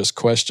be just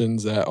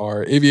questions that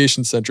are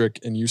aviation centric.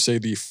 And you say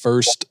the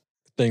first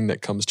thing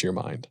that comes to your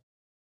mind.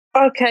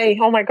 Okay.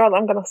 Oh my God,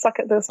 I'm going to suck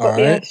at this. But All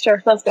yeah, right.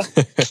 sure. Let's go.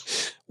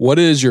 What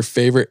is your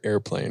favorite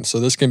airplane? So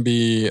this can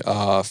be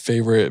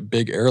favorite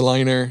big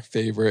airliner,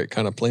 favorite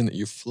kind of plane that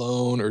you've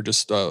flown, or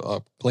just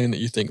a plane that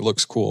you think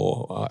looks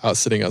cool out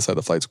sitting outside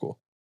the flight school.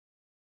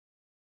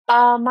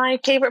 My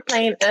favorite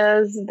plane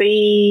is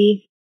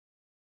the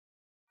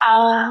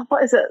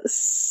what is it?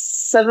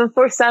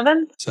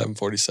 747.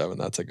 747.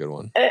 That's a good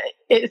one.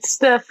 It's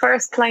the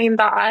first plane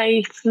that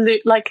I flew.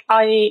 Like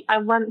I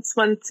once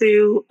went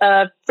to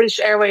British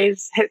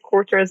Airways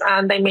headquarters,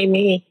 and they made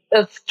me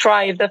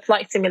try the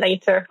flight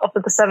simulator of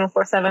the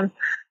 747.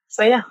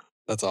 So yeah,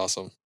 that's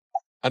awesome.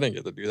 I didn't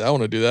get to do that. I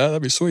want to do that.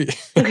 That'd be sweet.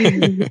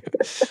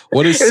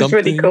 What is something?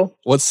 Really cool.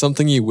 What's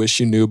something you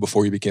wish you knew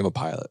before you became a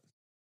pilot?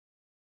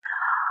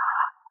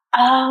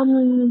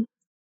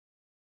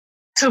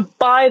 To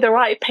buy the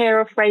right pair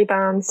of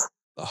Ray-Bans.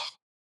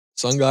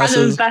 Sunglasses.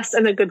 And invest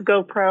in a good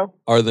GoPro.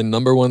 Are the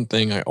number one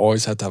thing I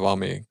always have to have on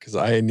me because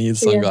I need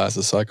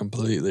sunglasses. So I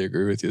completely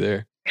agree with you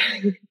there.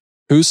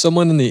 Who's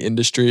someone in the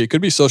industry? It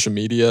could be social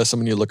media,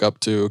 someone you look up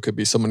to. It could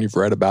be someone you've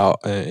read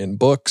about in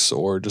books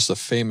or just a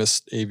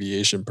famous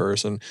aviation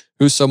person.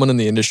 Who's someone in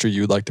the industry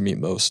you'd like to meet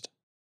most?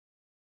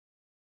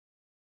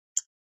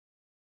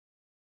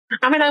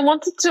 I mean, I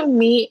wanted to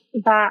meet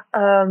that,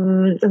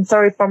 and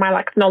sorry for my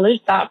lack of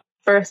knowledge, that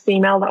first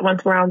female that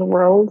went around the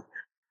world.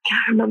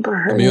 Can't remember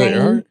her Amelia name.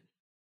 Earhart?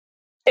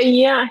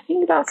 Yeah, I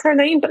think that's her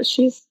name, but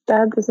she's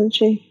dead, isn't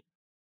she?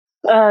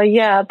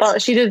 Yeah,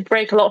 but she did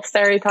break a lot of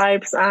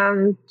stereotypes,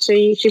 and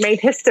she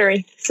made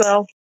history.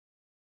 So,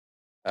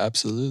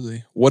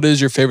 absolutely. What is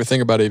your favorite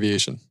thing about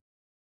aviation?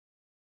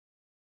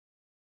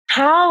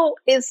 How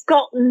it's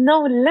got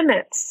no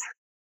limits.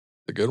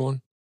 A good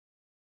one.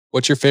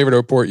 What's your favorite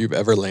airport you've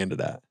ever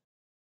landed at?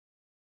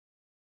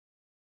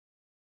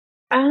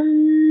 I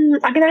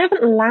mean, I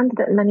haven't landed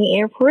at many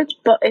airports,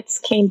 but it's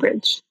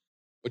Cambridge.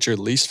 What's your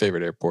least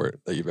favorite airport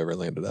that you've ever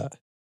landed at?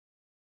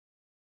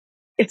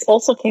 It's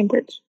also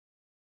Cambridge.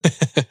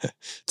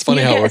 It's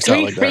funny how it works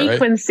out like that, right?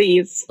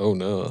 Frequencies. Oh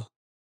no.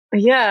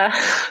 Yeah,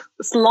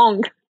 it's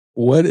long.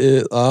 What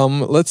is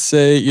let's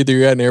say either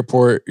you're at an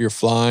airport, you're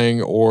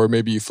flying, or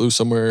maybe you flew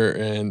somewhere,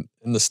 and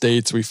in the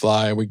States we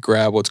fly and we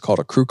grab what's called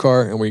a crew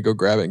car and we go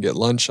grab it and get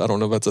lunch. I don't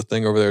know if that's a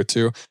thing over there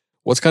too.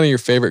 What's kind of your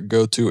favorite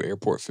go-to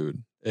airport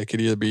food? It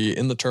could either be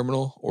in the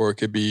terminal or it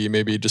could be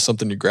maybe just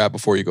something you grab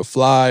before you go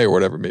fly or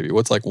whatever. Maybe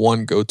what's like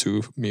one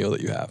go-to meal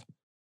that you have?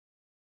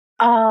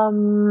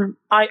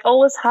 I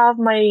always have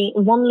my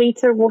 1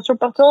 liter water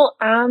bottle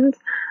and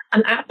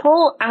an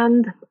apple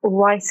and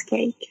rice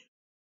cake.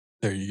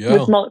 There you go.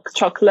 With milk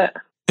chocolate.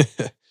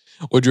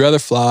 Would you rather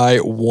fly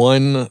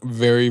one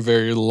very,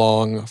 very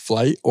long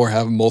flight or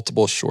have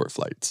multiple short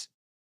flights?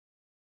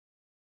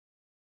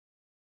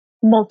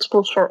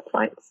 Multiple short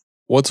flights.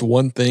 What's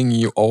one thing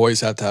you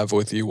always have to have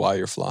with you while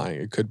you're flying?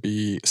 It could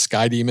be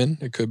Sky Demon.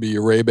 It could be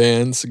your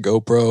Ray-Bans,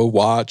 GoPro,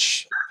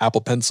 watch,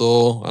 Apple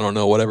Pencil. I don't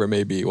know, whatever it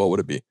may be. What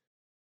would it be?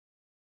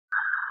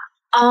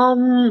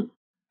 I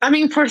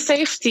mean, for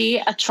safety,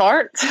 a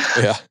chart.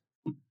 Yeah.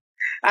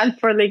 And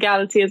for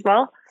legality as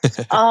well.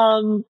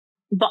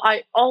 But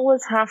I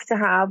always have to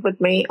have with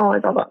me. Oh my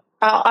God.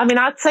 I mean,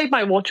 I'd say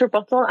my water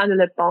bottle and a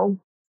lip balm.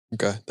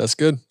 Okay, that's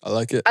good. I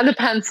like it. And a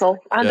pencil.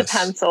 And a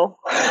pencil.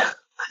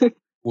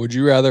 Would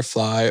you rather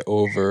fly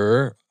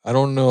over, I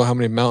don't know how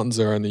many mountains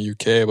there are in the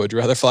UK, but would you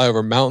rather fly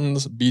over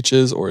mountains,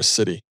 beaches, or a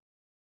city?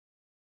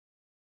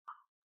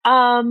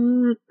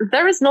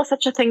 There is no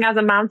such a thing as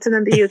a mountain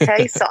in the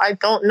UK, so I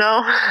don't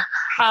know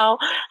how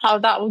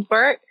that would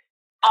work.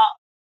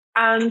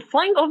 And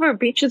flying over a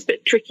beach is a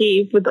bit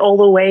tricky with all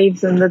the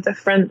waves and the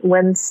different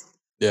winds.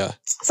 Yeah.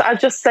 So I'd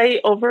just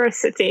say over a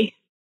city.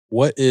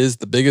 What is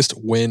the biggest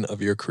win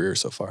of your career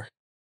so far?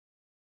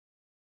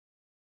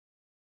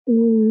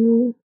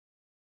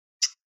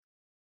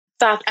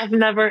 That I've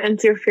never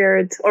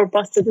interfered or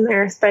busted in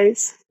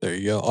airspace. There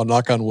you go. I'll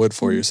knock on wood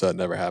for you so it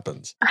never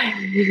happens.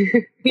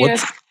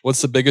 Yes.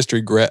 What's the biggest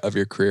regret of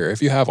your career?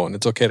 If you have one,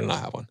 it's okay to not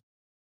have one.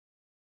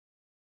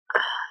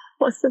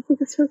 What's the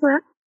biggest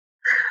regret?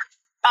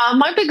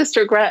 My biggest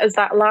regret is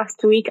that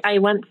last week I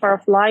went for a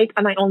flight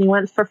and I only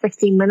went for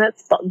 15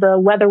 minutes, but the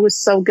weather was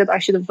so good I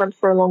should have went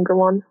for a longer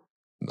one.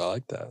 I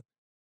like that.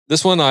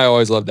 This one I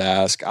always love to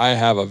ask. I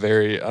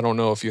don't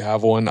know if you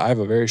have one. I have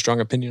a very strong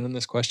opinion on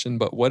this question,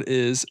 but what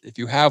is, if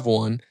you have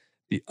one,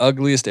 the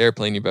ugliest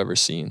airplane you've ever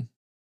seen?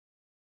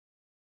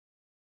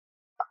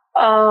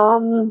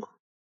 Ugly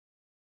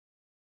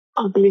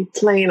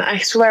plane. I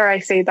swear I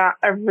say that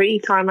every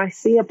time I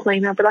see a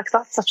plane. I'll be like,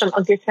 that's such an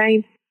ugly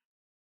plane.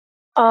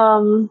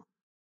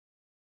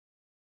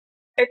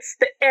 It's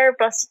the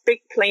Airbus big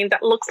plane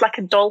that looks like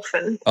a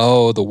dolphin.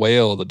 Oh, the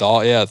whale, the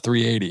doll. Yeah,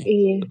 380.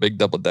 Yeah. The big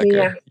double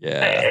decker.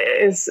 Yeah.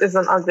 Is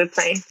an ugly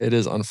plane. It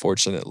is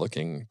unfortunate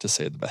looking, to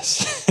say the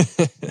best.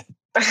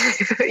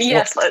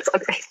 Yes, it's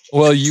okay.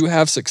 Well, you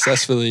have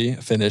successfully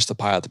finished the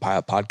Pilot to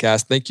Pilot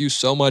podcast. Thank you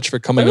so much for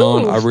coming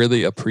on. I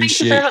really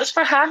appreciate. Thank you very much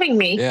for having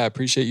me. Yeah, I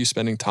appreciate you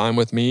spending time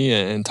with me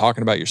and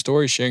talking about your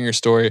story, sharing your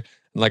story.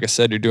 And like I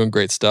said, you're doing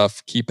great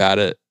stuff. Keep at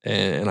it.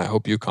 And I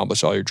hope you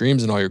accomplish all your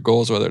dreams and all your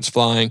goals, whether it's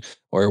flying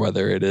or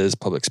whether it is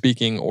public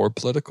speaking or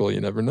political.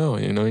 You never know.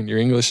 You know, your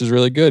English is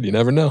really good. You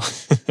never know.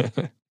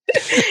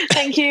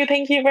 Thank you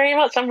very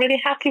much. I'm really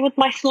happy with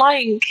my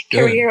flying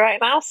career right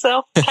now,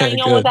 so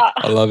carrying on with that.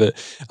 I love it.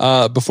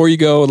 Before you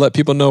go, let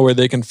people know where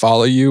they can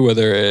follow you,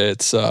 whether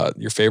it's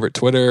your favorite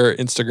Twitter,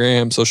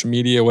 Instagram, social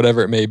media,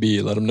 whatever it may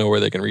be. Let them know where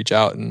they can reach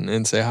out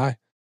and say hi.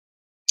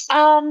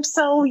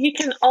 So you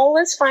can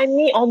always find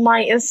me on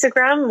my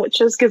Instagram,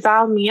 which is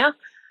Ghazal Mia,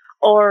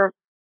 or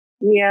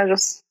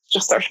just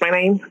search my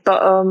name. But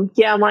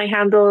my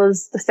handle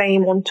is the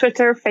same on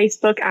Twitter,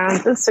 Facebook, and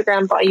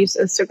Instagram. But I use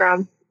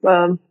Instagram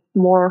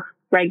more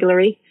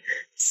regularly.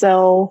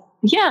 So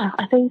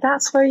I think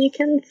that's where you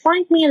can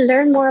find me and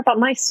learn more about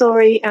my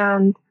story.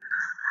 And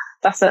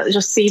that's it.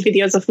 Just see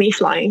videos of me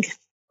flying.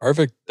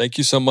 Perfect. Thank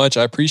you so much.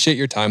 I appreciate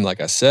your time, like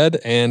I said.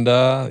 And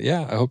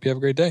I hope you have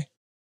a great day.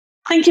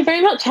 Thank you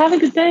very much. Have a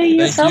good day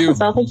yourself as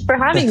well. Thank you for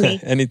having me.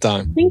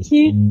 Anytime. Thank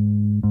you.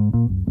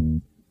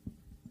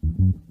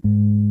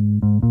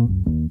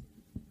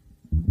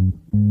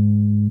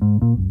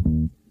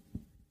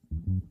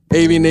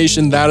 AV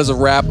Nation, that is a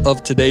wrap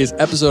of today's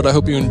episode. I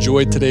hope you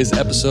enjoyed today's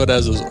episode,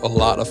 as it was a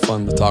lot of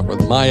fun to talk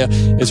with Maya.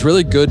 It's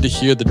really good to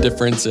hear the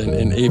difference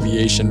in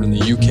aviation in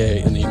the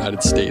UK and the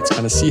United States,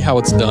 kind of see how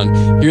it's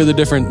done, hear the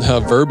different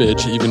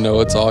verbiage, even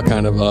though it's all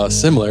kind of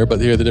similar,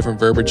 but hear the different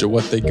verbiage of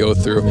what they go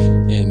through.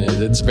 And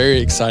it's very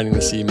exciting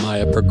to see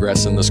Maya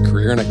progress in this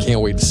career, and I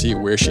can't wait to see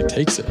where she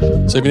takes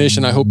it. So AV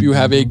Nation, I hope you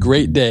have a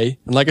great day.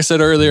 And like I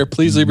said earlier,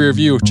 please leave a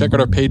review. Check out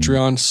our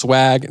Patreon.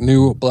 Swag,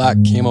 new black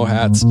camo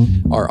hats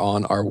are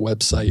on our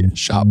website,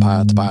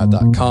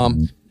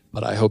 shoppilotpilot.com.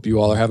 But I hope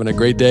you all are having a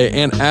great day.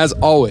 And as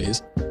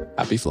always,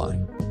 happy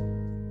flying.